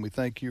Ray, and we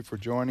thank you for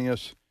joining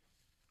us.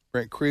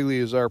 Brent Creeley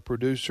is our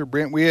producer.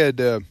 Brent, we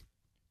had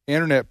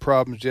internet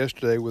problems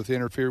yesterday with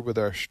interfered with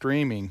our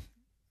streaming.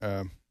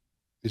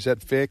 Is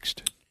that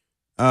fixed?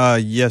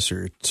 Yes,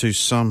 sir, to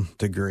some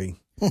degree.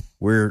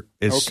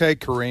 Okay,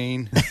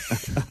 Corrine.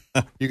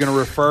 You're going to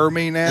refer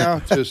me now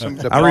to some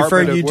department? I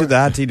refer you to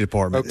the IT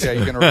department. Okay,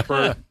 you're going to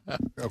refer?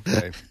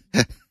 Okay.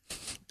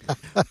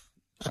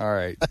 All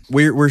right.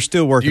 We're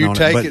still working on it.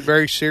 Do you take it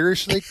very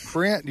seriously,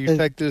 Brent? Do you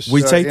take this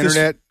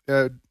internet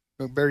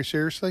very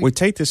seriously? We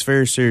take this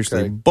very seriously,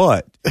 okay.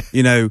 But,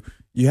 you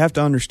have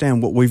to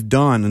understand what we've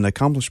done and the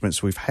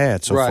accomplishments we've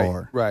had so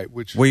far. Right,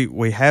 which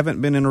we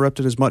haven't been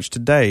interrupted as much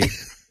today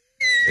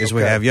as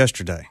we have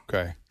yesterday.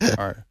 Okay.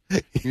 All right.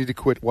 You need to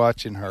quit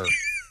watching her.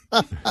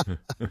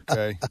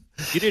 Okay.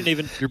 You didn't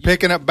even. You're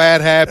picking up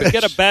bad habits. You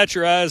got to bat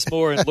your eyes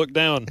more and look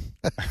down.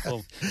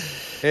 Oh.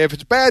 If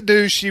it's bad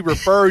news, she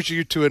refers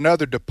you to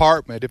another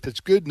department. If it's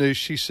good news,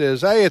 she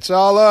says, "Hey, it's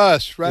all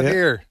us right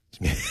here.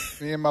 It's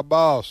me and my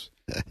boss.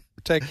 We're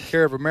taking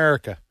care of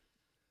America."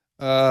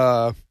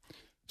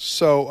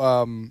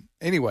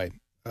 Anyway,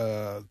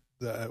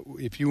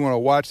 if you want to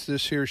watch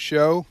this here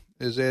show,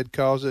 as Ed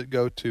calls it,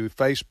 go to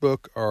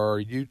Facebook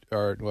or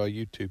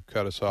YouTube.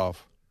 Cut us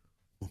off.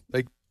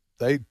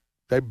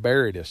 They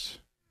buried us,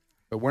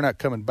 but we're not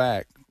coming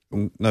back.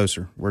 No,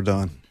 sir. We're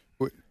done.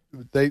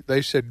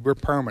 They said we're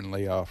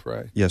permanently off,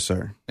 right? Yes,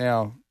 sir.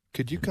 Now,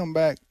 could you come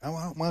back?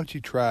 Why don't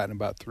you try it in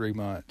about 3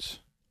 months?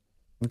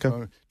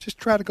 Okay. Just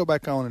try to go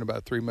back on in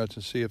about 3 months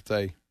and see if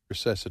they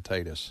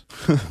resuscitate us.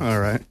 All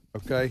right.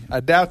 Okay. I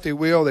doubt they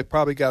will. They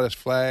probably got us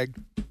flagged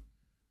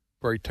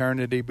for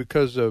eternity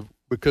because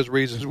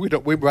reasons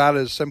we brought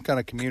it as some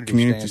kind of community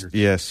standard.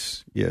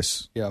 Yes. Yeah.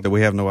 That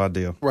we have no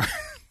idea. Right.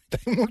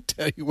 They won't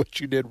tell you what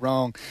you did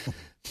wrong,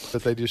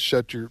 but they just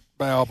shut your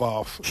valve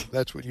off.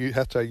 That's how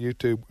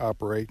YouTube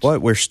operates.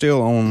 But we're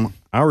still on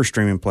our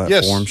streaming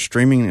platform, Yes.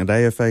 streaming at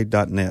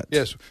afa.net.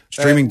 Yes.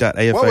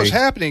 Streaming.afa. What was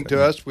happening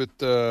to us with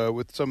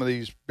some of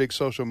these big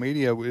social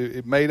media,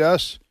 it made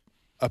us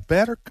a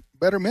better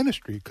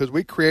ministry because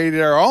we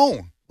created our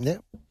own. Yeah.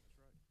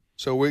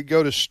 So we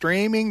go to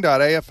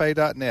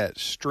streaming.afa.net,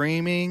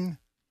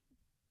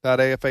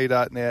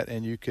 streaming.afa.net,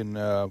 and you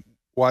can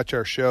watch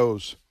our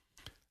shows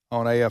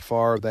on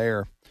AFR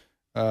there.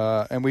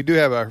 And we do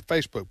have our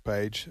Facebook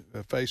page,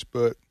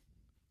 Facebook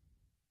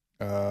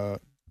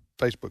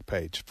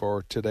page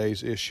for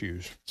today's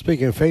issues.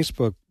 Speaking of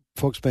Facebook,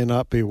 folks may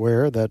not be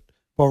aware that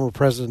former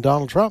President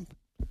Donald Trump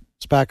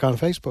is back on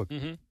Facebook.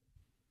 Mm-hmm.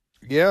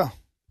 Yeah.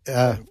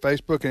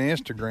 Facebook and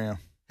Instagram,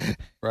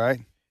 right?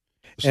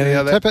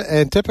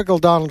 And typical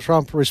Donald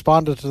Trump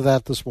responded to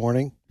that this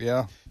morning.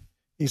 Yeah.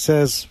 He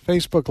says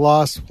Facebook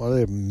lost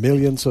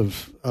millions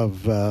of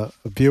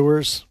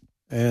viewers,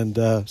 and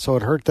so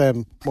it hurt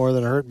them more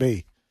than it hurt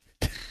me.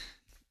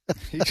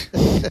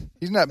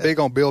 He's not big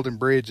on building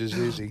bridges,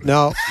 is he?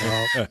 No.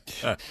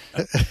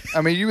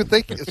 I mean, you would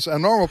think a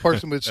normal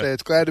person would say,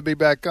 it's glad to be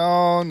back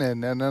on,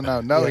 and no.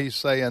 Yeah. He's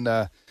saying,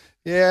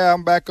 yeah,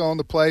 I'm back on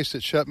the place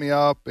that shut me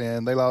up,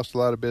 and they lost a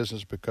lot of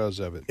business because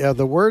of it. Yeah,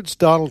 the words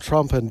Donald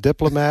Trump and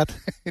diplomat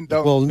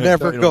will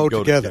never go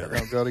together.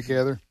 Don't go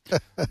together.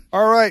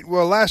 All right.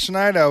 Well, last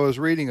night I was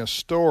reading a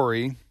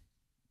story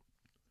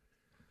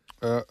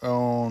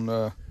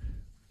on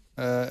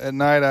at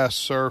night I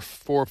surf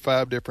 4 or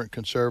 5 different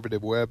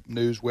conservative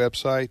news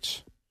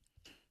websites,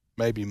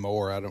 maybe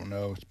more. I don't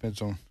know. It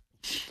depends on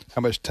how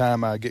much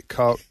time I get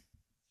caught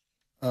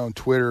on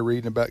Twitter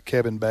reading about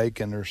Kevin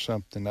Bacon or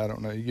something. I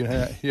don't know.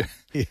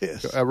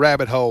 Yes. A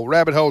rabbit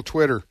hole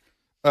Twitter.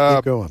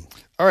 Keep going.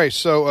 All right.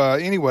 So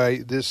anyway,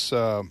 this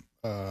story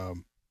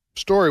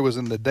was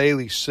in the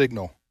Daily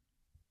Signal,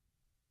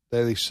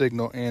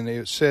 and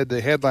it said, the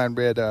headline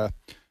read,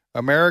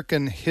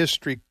 American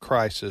History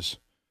Crisis.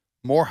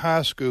 More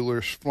high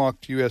schoolers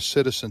flunked U.S.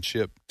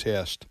 citizenship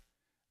test.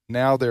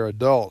 Now they're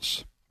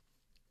adults.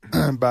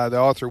 By the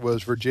author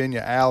was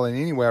Virginia Allen.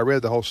 Anyway, I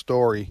read the whole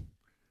story.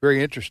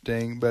 Very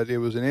interesting, but it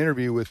was an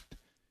interview with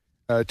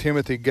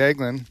Timothy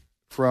Gaglan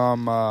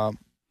from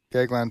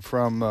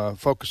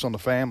Focus on the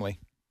Family,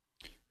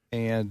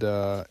 and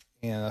I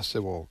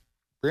said, well,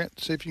 Brent,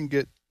 see if you can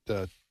get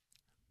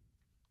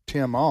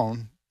Tim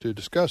on to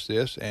discuss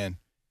this, and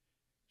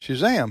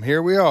Shazam,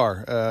 here we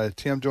are.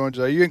 Tim joins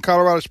us. Are you in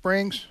Colorado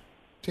Springs,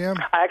 Tim?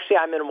 Actually,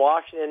 I'm in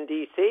Washington,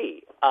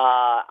 D.C.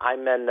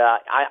 I'm in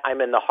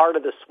the heart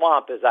of the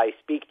swamp as I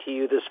speak to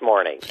you this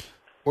morning.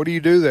 What do you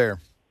do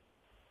there?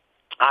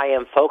 I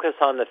am Focus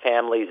on the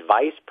Family's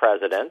Vice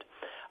President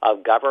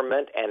of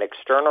Government and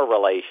External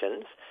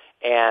Relations,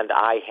 and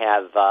I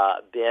have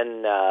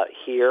been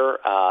here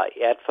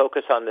at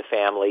Focus on the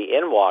Family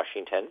in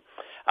Washington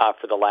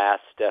for the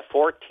last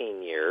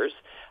 14 years.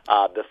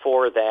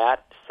 Before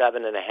that,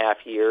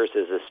 7.5 years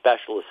as a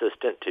special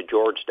assistant to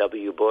George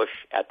W.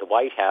 Bush at the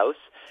White House,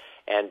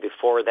 and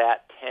before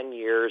that, 10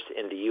 years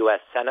in the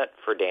U.S. Senate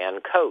for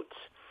Dan Coates.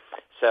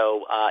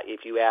 So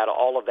if you add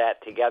all of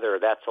that together,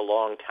 that's a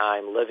long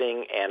time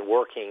living and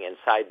working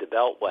inside the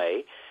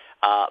Beltway.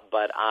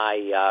 But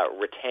I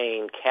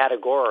retain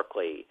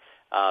categorically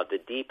the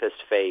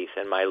deepest faith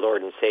in my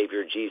Lord and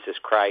Savior Jesus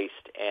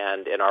Christ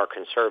and in our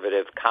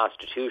conservative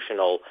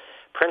constitutional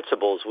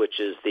principles, which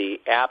is the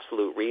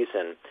absolute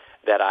reason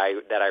that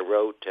I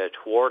wrote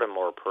Toward a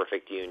More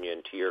Perfect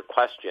Union, to your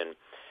question,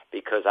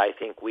 because I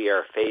think we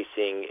are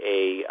facing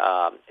a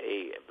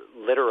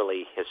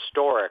literally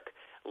historic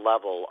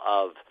level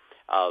of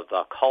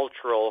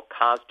cultural,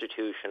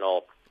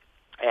 constitutional,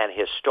 and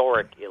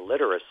historic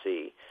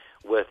illiteracy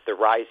with the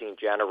rising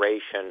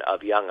generation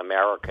of young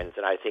Americans,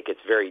 and I think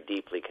it's very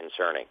deeply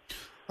concerning.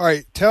 All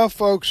right, tell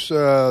folks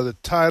the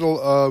title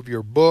of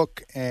your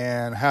book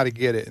and how to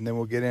get it, and then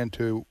we'll get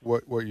into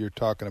what you're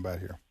talking about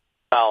here.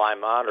 Well,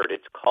 I'm honored.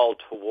 It's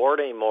called Toward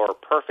a More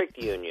Perfect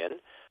Union,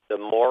 the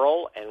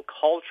Moral and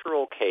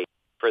Cultural Case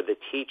for the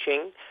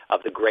Teaching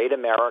of the Great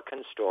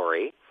American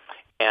Story,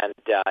 and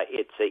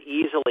it's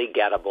easily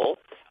gettable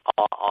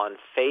on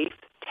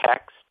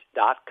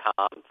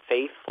faithtext.com,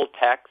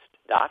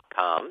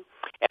 faithfultext.com,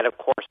 and, of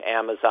course,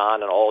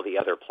 Amazon and all the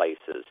other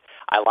places.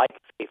 I like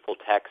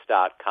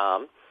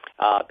faithfultext.com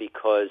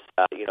because,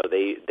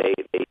 they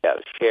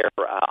share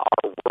our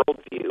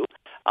worldview,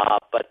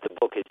 but the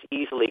book is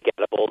easily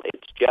gettable.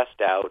 It's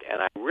just out,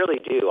 and I really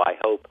do. I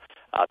hope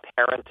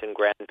parents and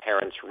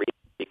grandparents read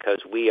it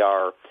because we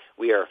are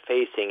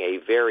facing a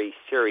very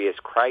serious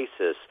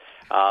crisis.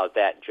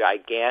 That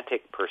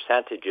gigantic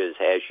percentages,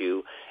 as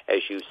you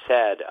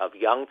said, of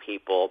young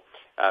people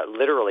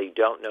literally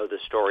don't know the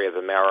story of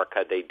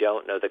America. They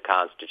don't know the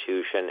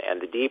Constitution,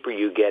 and the deeper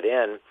you get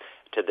in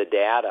to the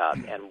data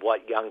and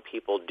what young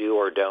people do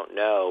or don't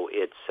know,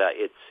 it's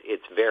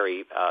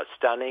very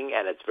stunning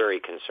and it's very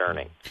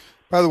concerning.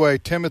 By the way,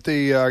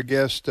 Timothy, our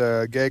guest,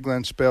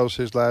 Goeglein spells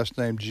his last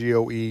name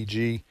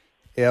Goeglein,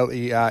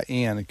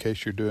 in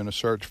case you're doing a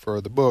search for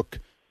the book.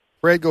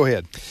 Fred, go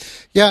ahead.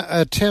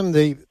 Yeah, Tim,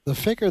 the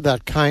figure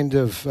that kind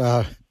of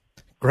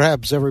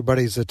grabs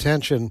everybody's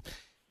attention,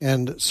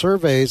 and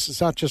surveys,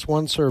 it's not just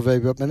one survey,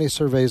 but many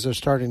surveys are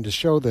starting to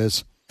show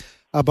this,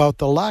 about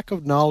the lack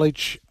of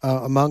knowledge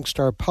amongst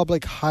our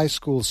public high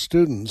school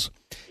students.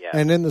 Yeah.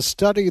 And in the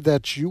study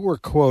that you were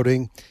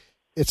quoting,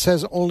 it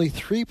says only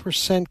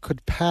 3%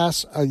 could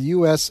pass a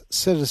U.S.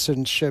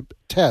 citizenship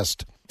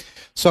test.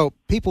 So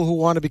people who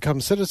want to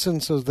become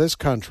citizens of this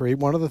country,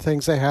 one of the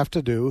things they have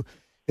to do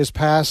is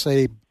pass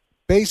a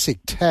basic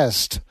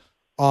test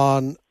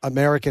on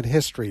American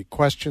history.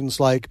 Questions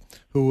like,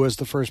 who was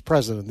the first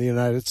president of the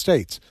United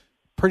States?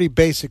 Pretty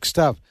basic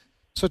stuff.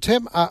 So,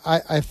 Tim,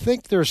 I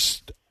think there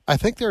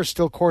are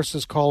still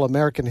courses called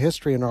American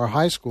history in our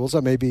high schools.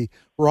 I may be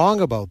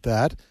wrong about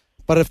that.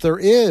 But if there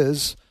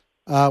is,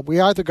 we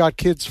either got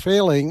kids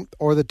failing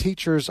or the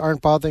teachers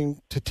aren't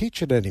bothering to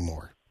teach it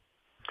anymore.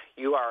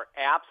 You are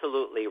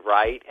absolutely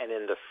right, and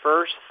in the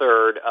first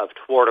third of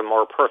Toward a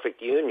More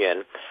Perfect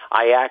Union,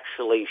 I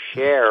actually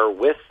share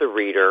with the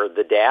reader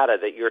the data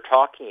that you're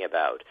talking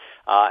about,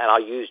 and I'll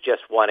use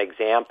just one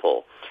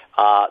example.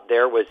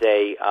 There was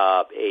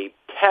a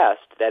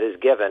test that is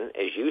given,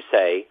 as you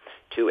say,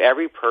 to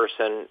every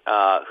person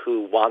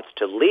who wants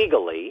to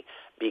legally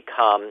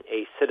become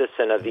a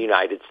citizen of the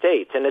United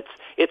States, and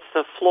it's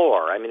the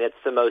floor. I mean, it's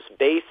the most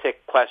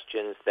basic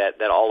questions that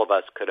all of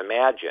us could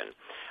imagine.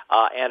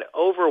 And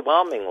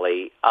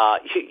overwhelmingly,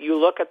 you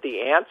look at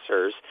the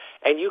answers,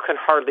 and you can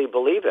hardly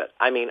believe it.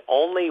 I mean,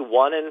 only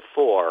 1 in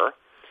 4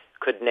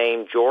 could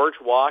name George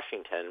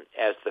Washington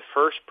as the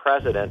first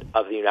president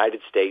of the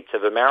United States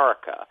of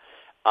America.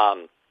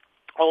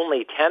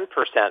 Only 10%,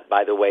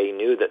 by the way,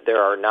 knew that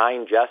there are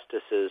 9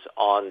 justices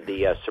on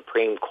the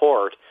Supreme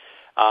Court.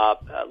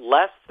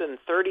 Less than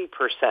 30%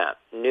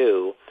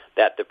 knew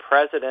that the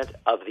President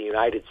of the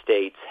United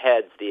States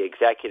heads the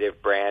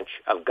executive branch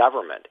of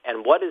government.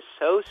 And what is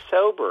so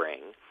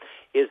sobering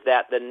is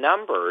that the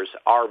numbers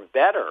are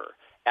better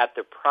at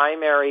the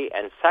primary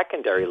and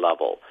secondary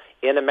level.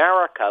 In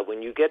America,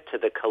 when you get to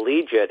the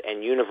collegiate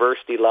and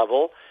university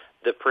level,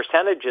 the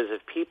percentages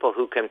of people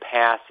who can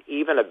pass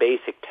even a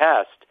basic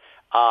test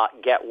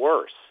get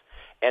worse.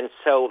 And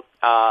so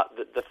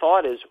the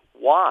thought is,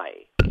 why?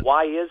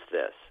 Why is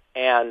this?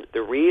 And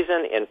the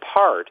reason, in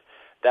part,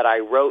 that I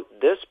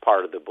wrote this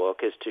part of the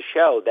book is to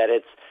show that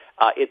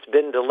it's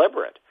been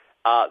deliberate.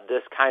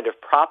 This kind of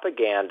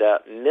propaganda,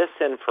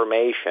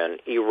 misinformation,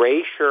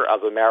 erasure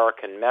of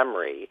American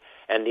memory,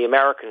 and the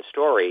American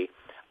story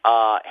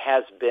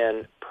has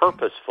been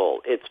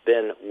purposeful. It's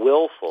been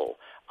willful.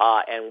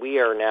 And we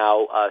are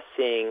now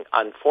seeing,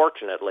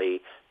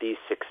 unfortunately, the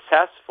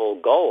successful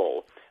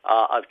goal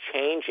of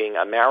changing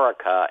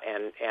America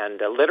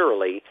and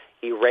literally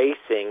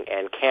erasing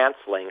and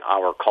canceling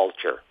our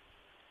culture.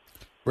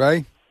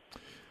 Ray?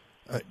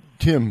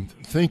 Tim,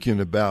 thinking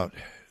about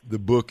the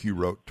book you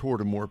wrote,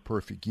 Toward a More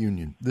Perfect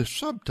Union, the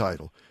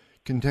subtitle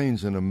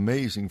contains an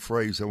amazing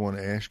phrase I want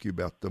to ask you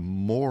about, the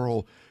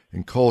moral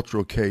and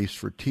cultural case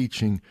for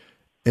teaching.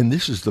 And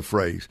this is the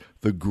phrase,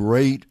 the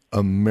great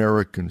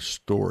American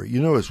story.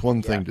 You know, it's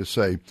one thing to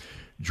say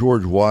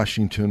George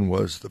Washington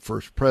was the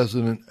first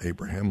president,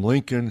 Abraham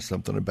Lincoln,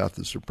 something about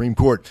the Supreme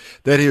Court.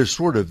 That is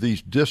sort of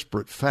these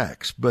disparate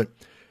facts. But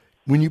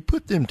when you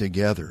put them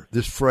together,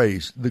 this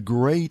phrase, the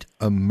great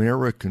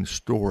American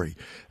story,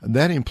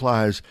 that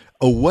implies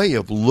a way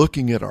of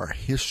looking at our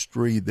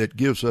history that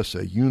gives us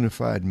a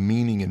unified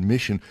meaning and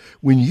mission.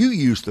 When you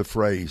use the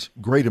phrase,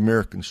 great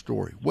American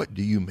story, what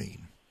do you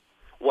mean?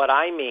 What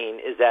I mean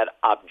is that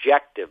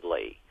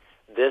objectively,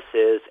 this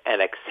is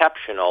an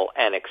exceptional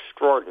and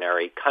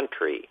extraordinary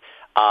country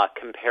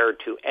compared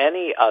to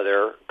any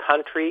other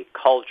country,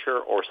 culture,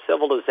 or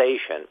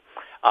civilization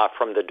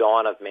from the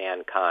dawn of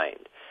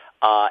mankind.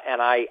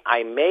 And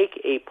I make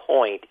a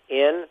point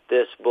in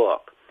this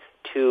book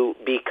to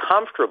be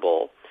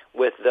comfortable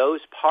with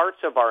those parts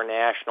of our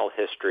national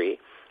history,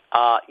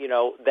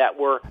 that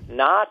were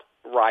not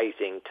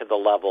rising to the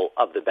level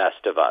of the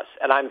best of us.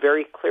 And I'm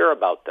very clear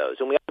about those.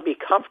 And we have to be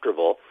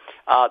comfortable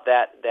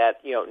that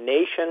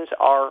nations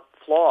are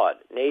flawed.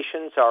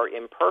 Nations are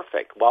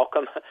imperfect.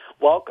 Welcome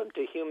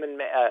to human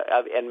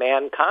and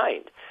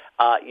mankind.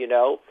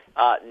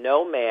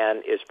 No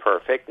man is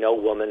perfect, no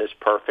woman is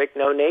perfect,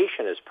 no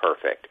nation is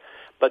perfect.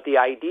 But the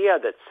idea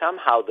that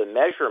somehow the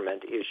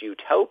measurement is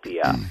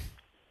utopia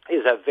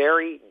is a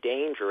very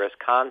dangerous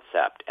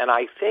concept. And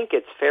I think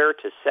it's fair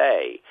to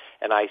say,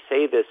 and I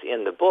say this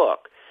in the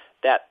book,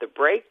 that the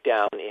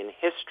breakdown in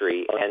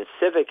history and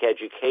civic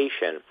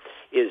education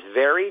is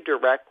very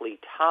directly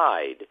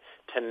tied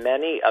to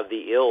many of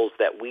the ills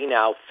that we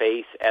now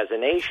face as a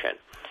nation.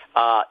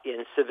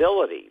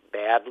 Incivility,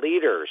 bad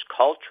leaders,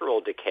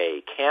 cultural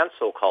decay,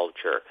 cancel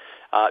culture.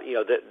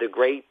 The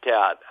great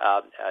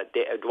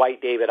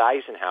Dwight David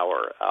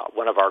Eisenhower,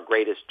 one of our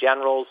greatest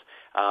generals,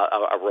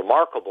 a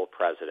remarkable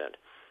president.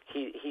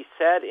 He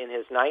said in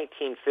his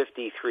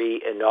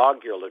 1953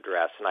 inaugural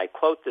address, and I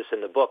quote this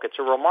in the book, it's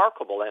a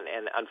remarkable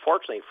and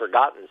unfortunately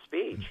forgotten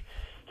speech.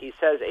 He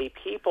says, "A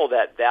people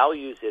that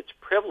values its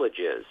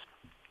privileges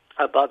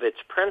above its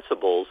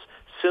principles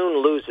soon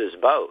loses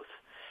both."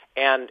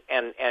 And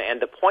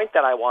the point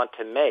that I want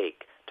to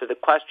make to the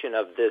question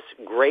of this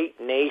great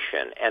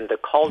nation and the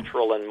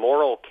cultural and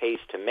moral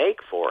case to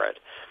make for it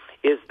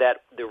is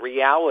that the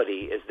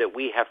reality is that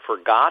we have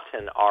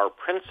forgotten our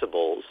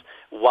principles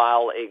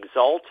while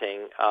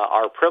exalting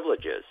our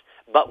privileges.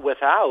 But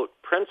without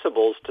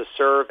principles to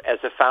serve as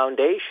a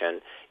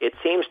foundation, it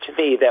seems to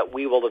me that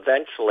we will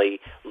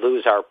eventually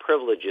lose our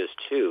privileges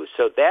too.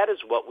 So that is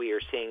what we are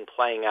seeing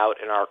playing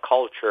out in our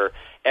culture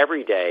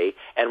every day,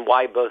 and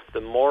why both the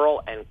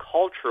moral and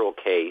cultural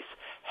case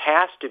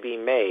has to be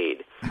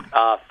made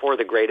for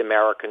the great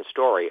American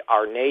story.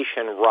 Our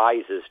nation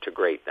rises to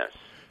greatness.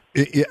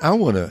 I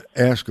want to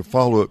ask a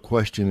follow-up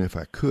question, if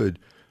I could,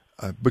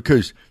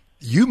 because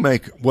you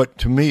make what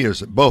to me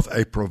is both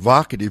a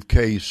provocative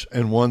case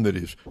and one that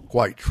is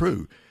quite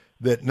true,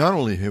 that not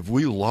only have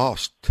we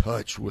lost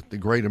touch with the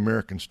great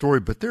American story,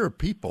 but there are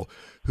people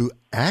who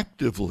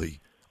actively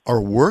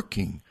are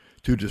working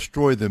to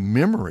destroy the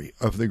memory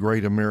of the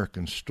great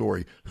American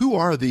story. Who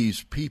are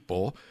these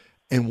people,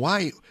 and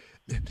why?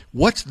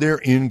 What's their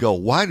end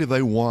goal? Why do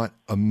they want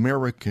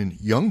American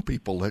young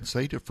people, let's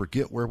say, to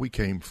forget where we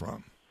came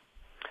from?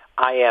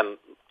 I am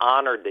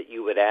honored that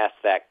you would ask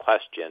that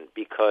question,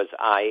 because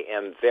I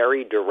am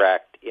very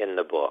direct in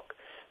the book.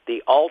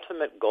 The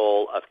ultimate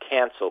goal of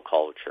cancel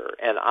culture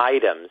and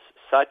items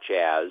such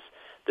as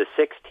the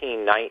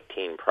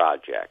 1619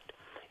 Project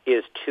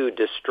is to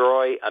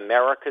destroy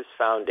America's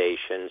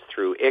foundations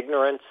through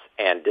ignorance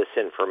and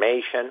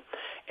disinformation,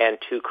 and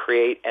to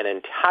create an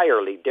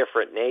entirely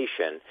different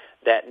nation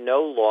that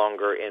no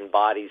longer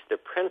embodies the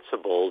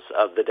principles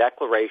of the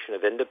Declaration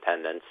of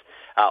Independence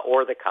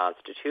or the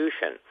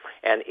Constitution.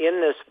 And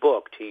in this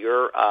book, to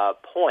your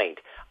point,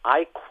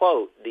 I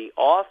quote the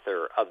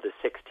author of the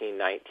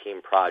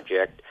 1619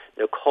 Project,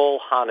 Nikole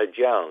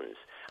Hannah-Jones.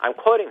 I'm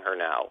quoting her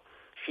now.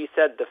 She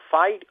said, "The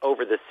fight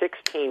over the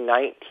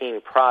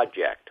 1619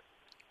 Project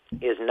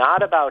is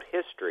not about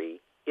history,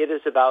 it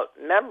is about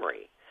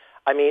memory."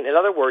 I mean, in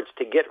other words,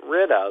 to get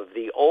rid of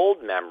the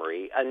old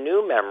memory, a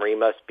new memory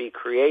must be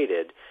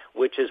created,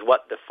 which is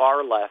what the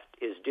far left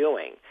is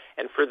doing.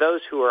 And for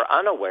those who are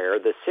unaware,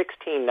 the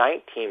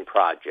 1619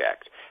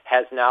 Project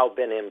has now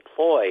been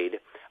employed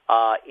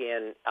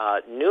in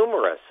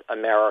numerous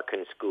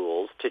American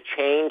schools to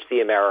change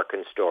the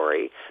American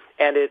story,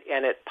 and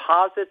it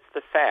posits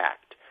the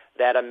fact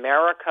that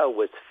America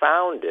was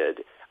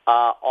founded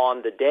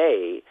on the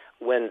day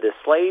when the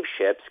slave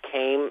ships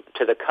came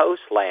to the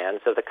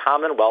coastlands of the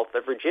Commonwealth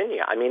of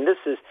Virginia. I mean, this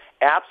is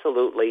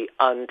absolutely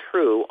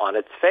untrue on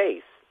its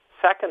face.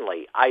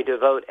 Secondly, I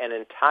devote an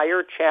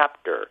entire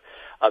chapter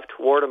of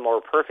Toward a More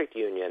Perfect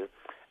Union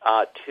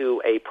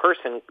to a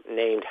person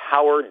named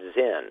Howard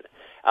Zinn.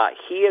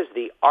 He is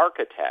the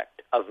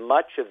architect of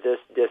much of this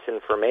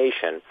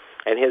disinformation,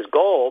 and his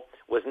goal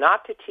was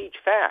not to teach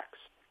facts,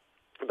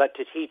 but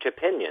to teach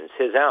opinions,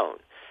 his own.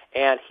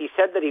 And he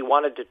said that he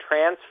wanted to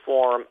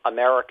transform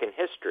American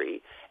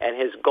history, and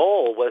his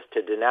goal was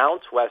to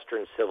denounce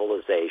Western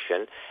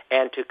civilization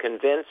and to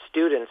convince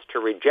students to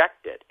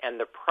reject it. And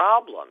the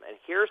problem, and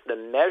here's the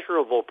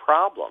measurable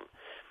problem,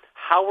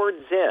 Howard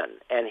Zinn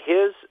and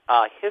his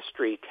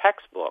history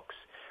textbooks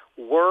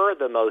were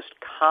the most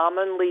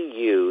commonly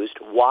used,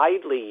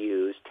 widely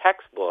used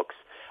textbooks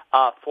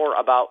for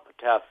about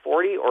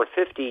 40 or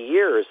 50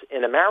 years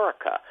in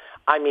America.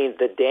 I mean,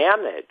 the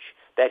damage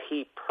that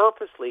he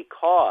purposely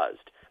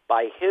caused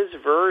by his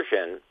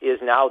version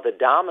is now the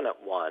dominant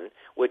one,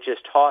 which is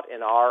taught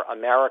in our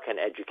American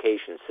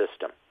education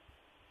system.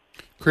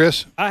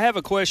 Chris? I have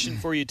a question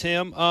for you,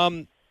 Tim.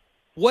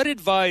 What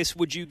advice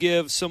would you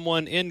give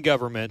someone in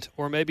government,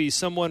 or maybe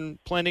someone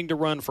planning to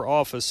run for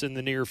office in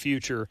the near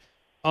future,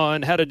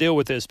 on how to deal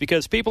with this?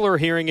 Because people are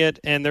hearing it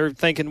and they're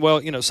thinking,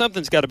 well,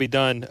 something's got to be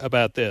done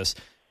about this.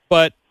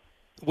 But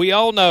we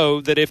all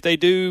know that if they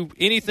do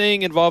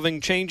anything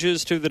involving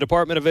changes to the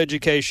Department of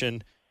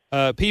Education,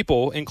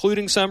 people,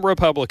 including some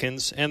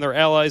Republicans and their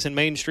allies in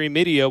mainstream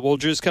media, will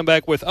just come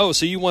back with, oh,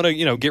 so you want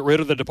to, get rid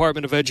of the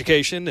Department of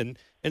Education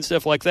and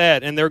stuff like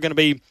that. And they're going to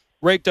be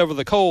raked over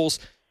the coals,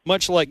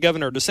 much like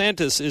Governor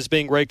DeSantis is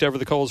being raked over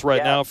the coals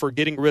right now for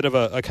getting rid of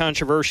a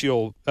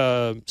controversial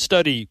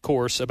study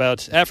course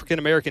about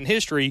African-American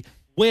history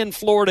when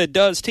Florida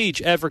does teach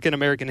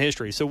African-American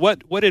history. So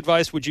what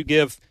advice would you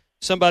give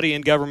somebody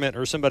in government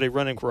or somebody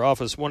running for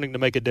office wanting to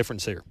make a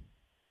difference here?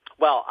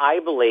 Well, I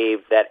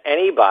believe that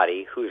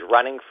anybody who's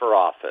running for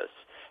office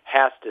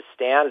has to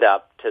stand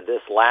up to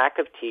this lack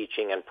of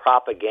teaching and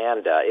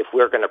propaganda if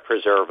we're going to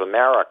preserve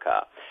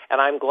America. And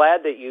I'm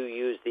glad that you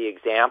used the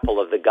example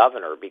of the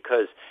governor,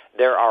 because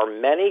there are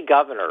many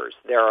governors,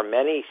 there are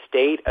many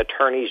state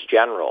attorneys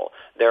general,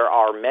 there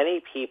are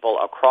many people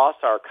across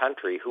our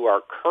country who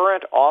are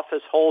current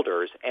office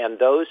holders and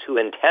those who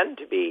intend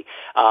to be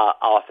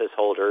office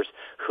holders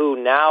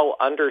who now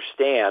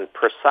understand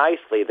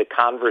precisely the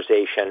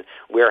conversation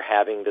we're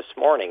having this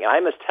morning. And I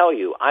must tell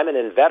you, I'm an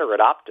inveterate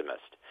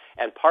optimist.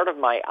 And part of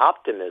my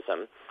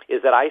optimism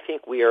is that I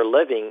think we are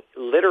living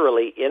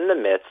literally in the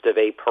midst of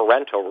a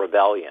parental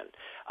rebellion.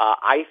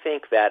 I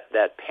think that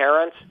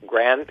parents,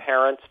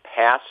 grandparents,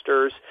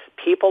 pastors,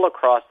 people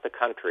across the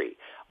country,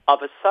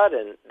 of a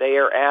sudden they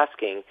are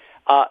asking,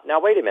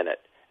 now wait a minute,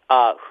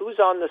 who's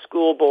on the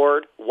school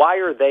board? Why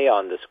are they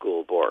on the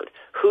school board?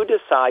 Who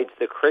decides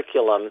the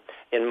curriculum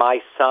in my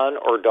son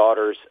or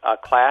daughter's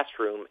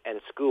classroom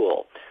and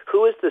school?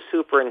 Who is the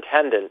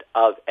superintendent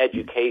of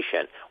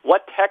education?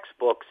 What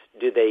textbooks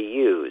do they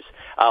use?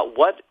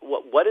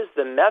 What is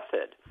the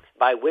method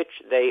by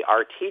which they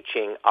are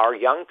teaching our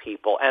young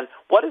people, and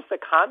what is the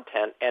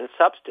content and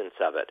substance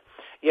of it?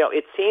 You know,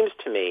 it seems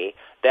to me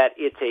that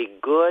it's a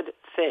good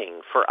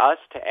thing for us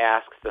to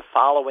ask the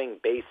following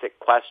basic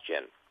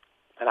question.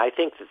 And I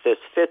think that this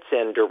fits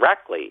in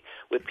directly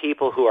with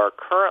people who are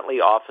currently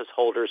office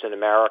holders in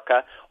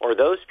America or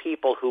those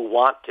people who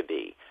want to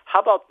be. How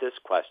about this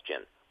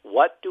question?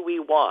 What do we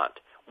want?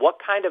 What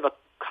kind of a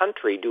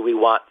country do we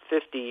want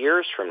 50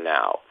 years from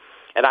now?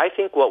 And I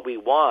think what we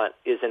want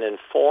is an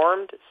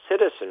informed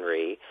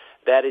citizenry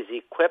that is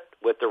equipped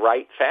with the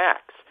right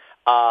facts.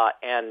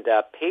 And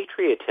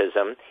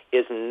patriotism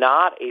is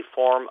not a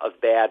form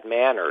of bad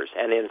manners.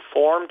 And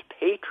informed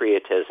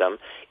patriotism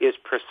is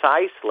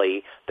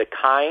precisely the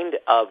kind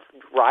of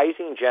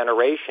rising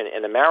generation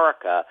in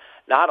America,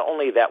 not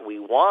only that we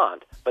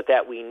want, but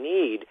that we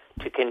need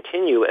to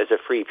continue as a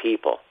free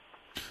people.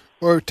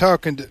 We're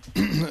talking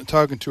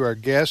to our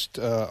guest,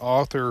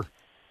 author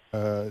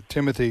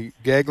Timothy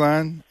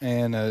Goeglein,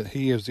 and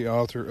he is the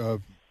author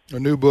of a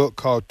new book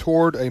called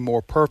Toward a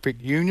More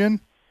Perfect Union,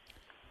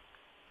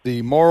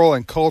 The Moral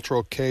and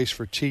Cultural Case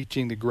for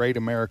Teaching the Great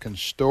American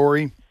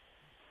Story.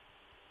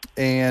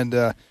 And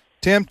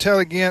Tim,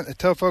 tell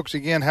folks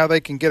again how they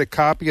can get a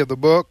copy of the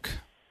book.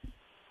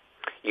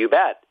 You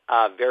bet.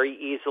 Very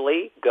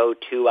easily, go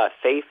to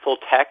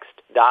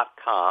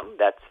faithfultext.com.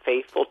 That's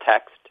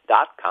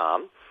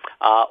faithfultext.com,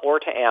 or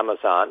to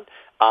Amazon.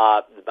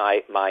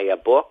 My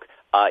book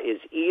is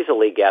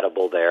easily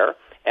gettable there,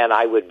 and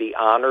I would be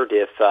honored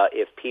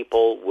if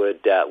people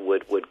would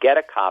get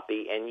a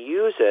copy and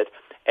use it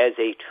as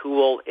a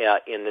tool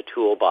in the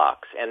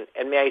toolbox.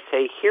 And may I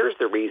say, here's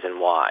the reason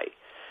why.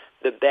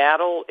 The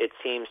battle, it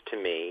seems to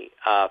me,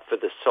 for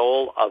the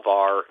soul of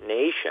our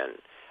nation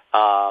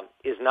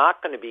is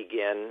not going to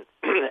begin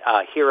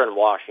here in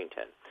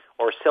Washington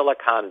or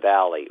Silicon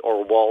Valley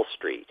or Wall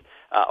Street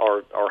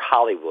or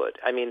Hollywood.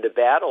 I mean, the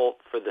battle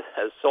for the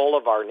soul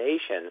of our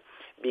nation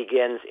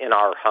begins in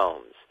our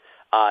homes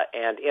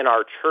and in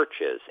our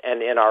churches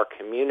and in our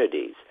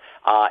communities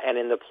and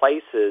in the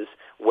places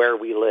where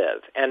we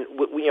live, and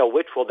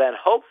which will then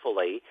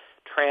hopefully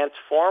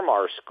transform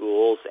our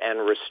schools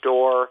and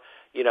restore,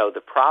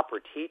 the proper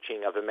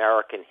teaching of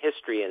American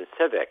history and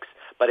civics.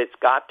 But it's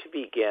got to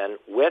begin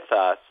with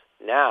us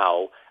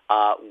now,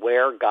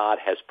 where God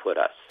has put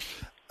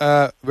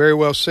us. Very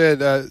well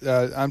said.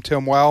 I'm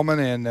Tim Wildman,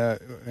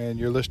 and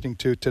you're listening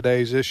to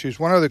Today's Issues.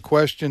 One other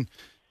question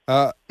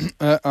on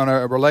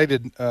a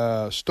related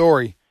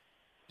story.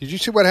 Did you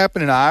see what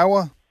happened in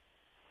Iowa,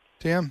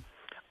 Tim?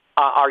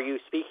 Are you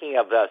speaking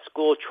of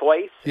school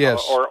choice?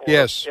 Yes.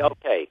 Yes.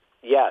 Okay.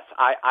 Yes,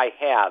 I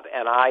have,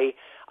 and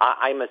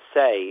I must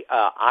say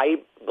I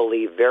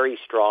believe very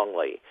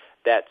strongly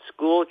that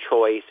school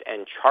choice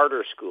and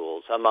charter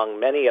schools, among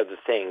many other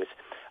things,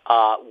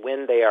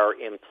 when they are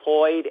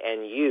employed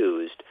and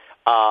used,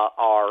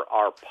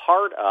 are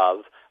part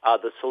of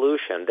the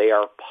solution. They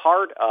are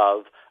part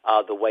of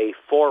the way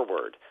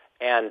forward.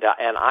 And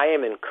I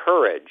am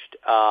encouraged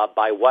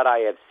by what I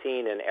have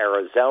seen in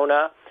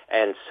Arizona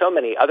and so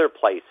many other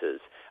places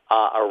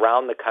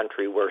around the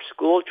country where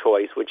school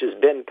choice, which has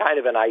been kind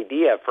of an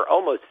idea for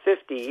almost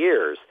 50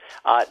 years,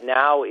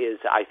 now is,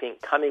 I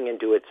think, coming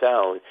into its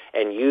own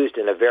and used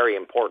in a very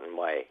important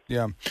way.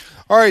 Yeah.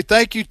 All right.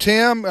 Thank you,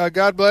 Tim.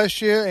 God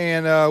bless you,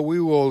 and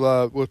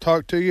we'll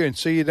talk to you and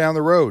see you down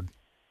the road.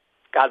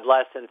 God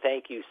bless, and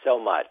thank you so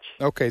much.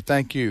 Okay.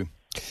 Thank you.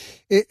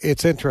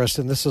 It's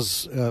interesting. This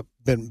has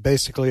been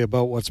basically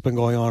about what's been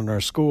going on in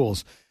our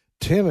schools.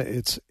 Tim,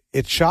 it's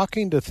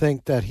shocking to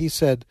think that he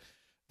said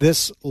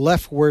this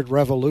leftward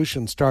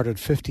revolution started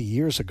 50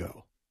 years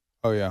ago.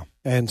 Oh, yeah.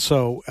 And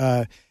so,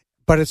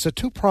 but it's a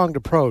two-pronged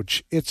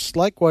approach. It's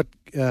like what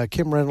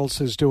Kim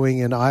Reynolds is doing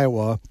in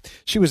Iowa.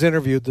 She was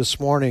interviewed this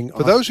morning.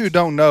 For those who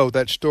don't know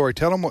that story,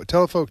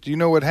 tell folks, do you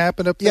know what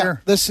happened up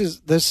there?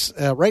 This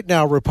right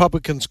now,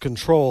 Republicans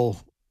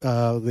control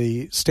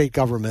the state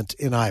government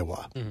in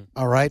Iowa. Mm-hmm.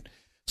 All right.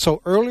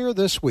 So earlier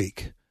this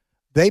week,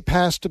 they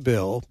passed a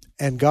bill,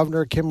 and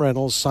Governor Kim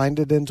Reynolds signed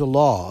it into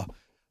law,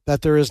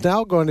 that there is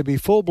now going to be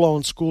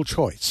full-blown school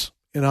choice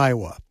in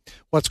Iowa.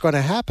 What's going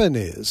to happen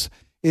is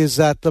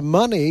that the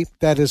money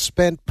that is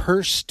spent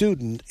per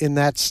student in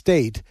that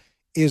state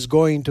is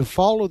going to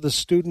follow the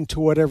student to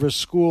whatever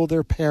school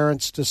their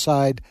parents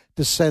decide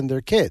to send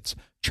their kids.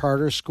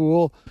 Charter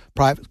school,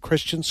 private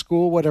Christian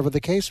school, whatever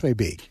the case may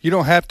be. You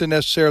don't have to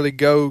necessarily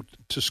go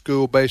to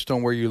school based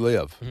on where you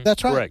live.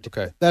 That's right. Correct.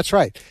 Okay. That's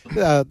right.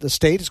 The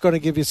state is going to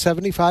give you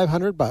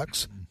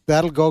 $7,500.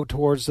 That'll go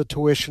towards the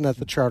tuition at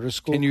the charter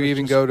school. Can you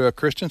even go to a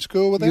Christian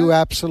school with that? You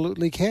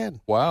absolutely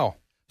can. Wow.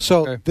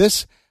 So Okay.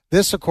 this,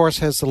 of course,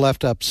 has the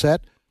left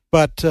upset.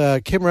 But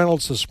Kim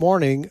Reynolds this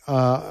morning,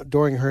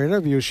 during her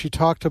interview, she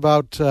talked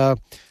about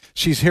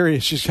she's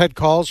had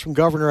calls from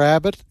Governor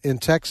Abbott in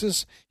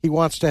Texas. He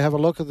wants to have a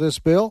look at this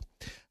bill.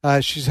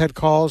 She's had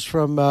calls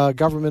from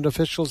government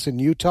officials in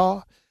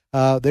Utah.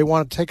 They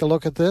want to take a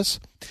look at this.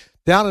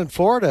 Down in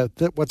Florida,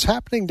 what's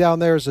happening down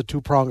there is a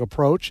two-prong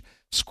approach,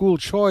 school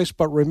choice.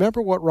 But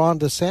remember what Ron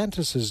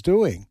DeSantis is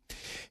doing.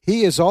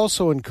 He is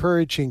also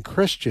encouraging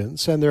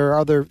Christians, and there are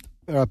other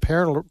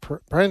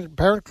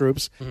parent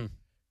groups,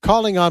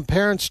 calling on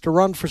parents to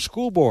run for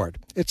school board.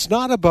 It's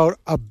not about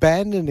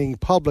abandoning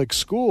public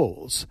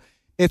schools.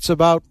 It's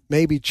about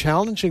maybe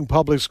challenging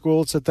public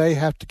schools that they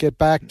have to get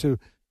back to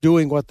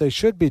doing what they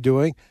should be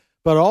doing,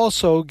 but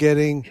also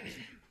getting,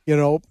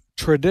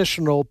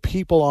 traditional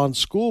people on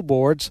school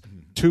boards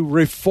to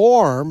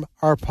reform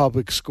our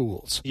public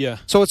schools. Yeah.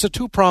 So it's a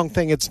two-pronged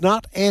thing. It's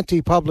not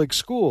anti-public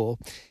school.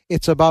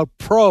 It's about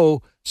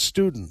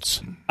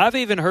pro-students. I've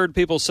even heard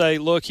people say,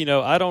 look,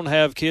 I don't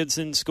have kids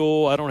in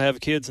school. I don't have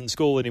kids in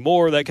school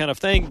anymore, that kind of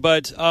thing.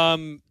 But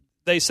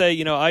they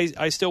say,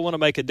 I still want to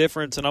make a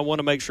difference, and I want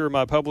to make sure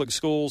my public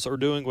schools are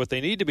doing what they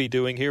need to be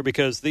doing here,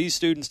 because these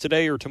students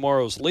today are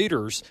tomorrow's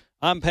leaders.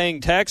 I'm paying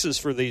taxes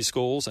for these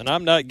schools, and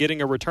I'm not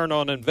getting a return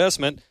on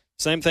investment.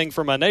 Same thing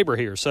for my neighbor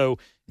here. So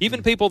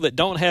even people that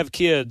don't have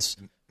kids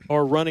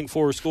are running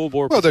for a school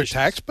board Well, positions.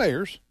 they're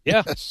taxpayers.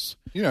 Yeah. Yes.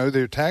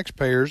 They're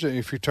taxpayers.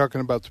 If you're talking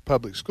about the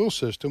public school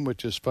system,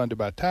 which is funded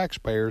by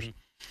taxpayers.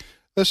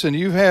 Listen,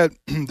 you've had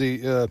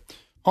the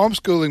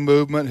homeschooling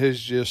movement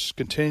has just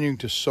continuing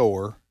to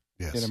soar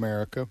in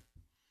America.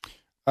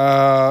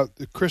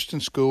 The Christian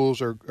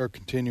schools are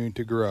continuing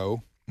to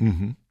grow.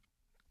 Mm-hmm.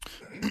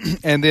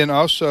 And then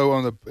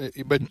also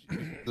but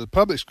the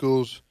public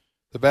schools,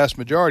 the vast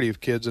majority of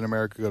kids in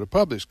America go to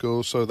public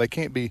schools, so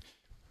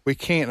we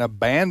can't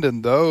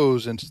abandon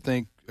those and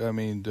think. I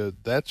mean,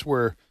 that's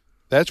where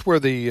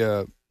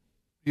the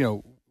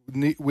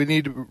we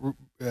need to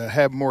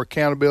have more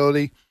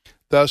accountability.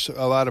 Thus,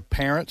 a lot of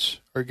parents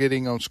are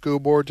getting on school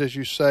boards, as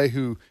you say,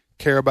 who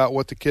care about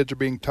what the kids are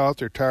being taught.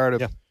 They're tired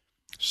of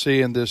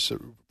seeing this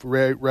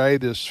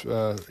this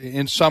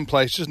in some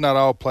places, not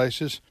all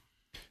places,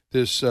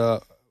 this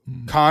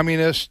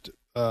communist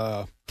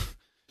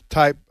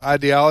type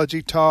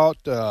ideology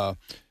taught. The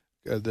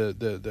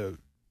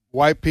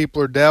white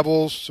people are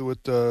devils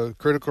with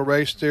critical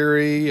race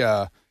theory.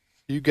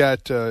 You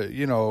got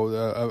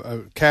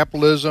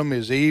capitalism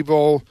is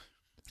evil.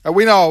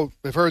 We all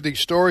have heard these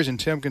stories, and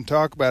Tim can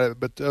talk about it.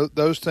 But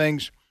those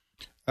things,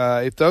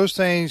 if those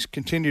things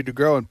continue to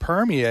grow and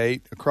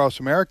permeate across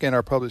America in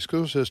our public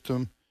school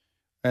system,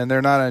 and they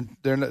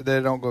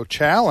don't go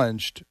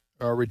challenged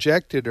or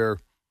rejected or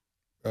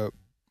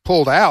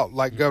pulled out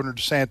like Governor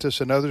DeSantis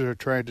and others are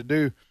trying to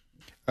do,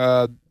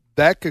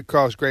 that could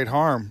cause great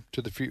harm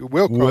to the future.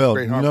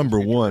 Great harm. Number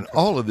one,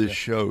 all of this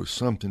shows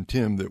something,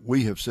 Tim, that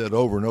we have said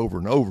over and over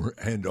and over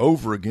and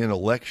over again.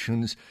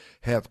 Elections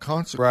have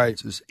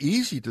consequences. Right.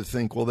 Easy to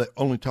think, well, they're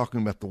only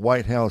talking about the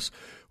White House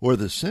or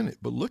the Senate,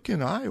 but look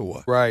in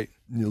Iowa. Right.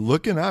 You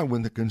look in Iowa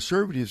when the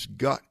conservatives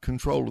got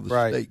control of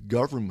the state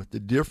government, the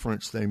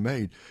difference they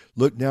made.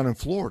 Look down in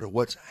Florida,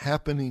 what's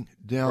happening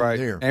down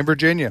there, and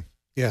Virginia.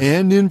 Yes.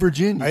 And in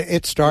Virginia,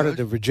 it started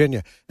in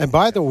Virginia. And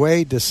by the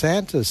way,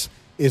 DeSantis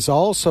is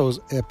also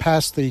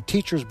passed the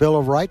Teachers' Bill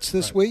of Rights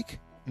this week.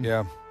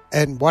 Yeah.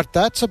 And what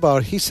that's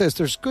about, he says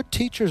there's good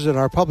teachers in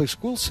our public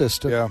school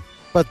system,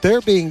 but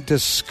they're being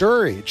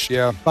discouraged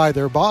by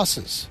their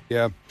bosses.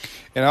 Yeah.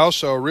 And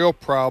also a real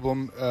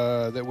problem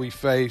that we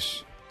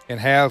face and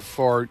have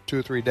for 2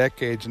 or 3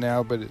 decades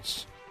now, but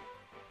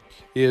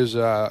is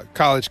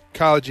college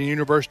and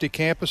university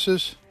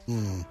campuses,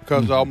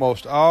 because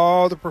almost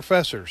all the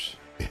professors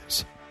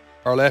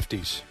are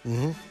lefties.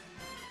 Mm-hmm.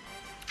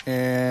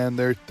 And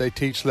they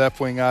teach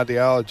left-wing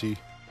ideology.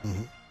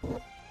 Mm-hmm.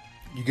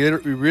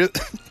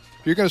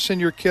 If you're going to send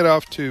your kid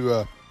off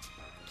to,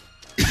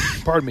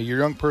 your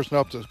young person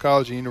off to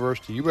college and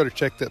university, you better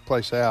check that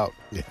place out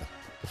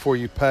before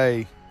you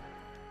pay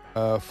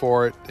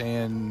for it,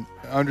 and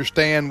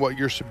understand what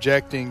you're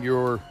subjecting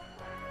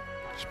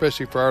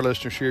especially for our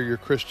listeners here, your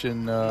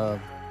Christian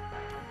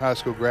high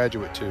school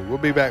graduate to. We'll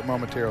be back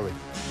momentarily.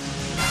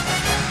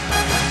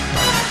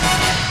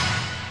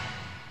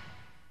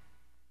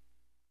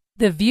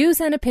 The views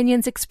and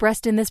opinions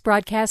expressed in this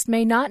broadcast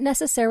may not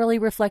necessarily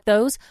reflect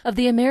those of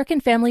the American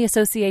Family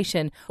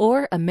Association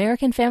or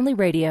American Family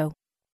Radio.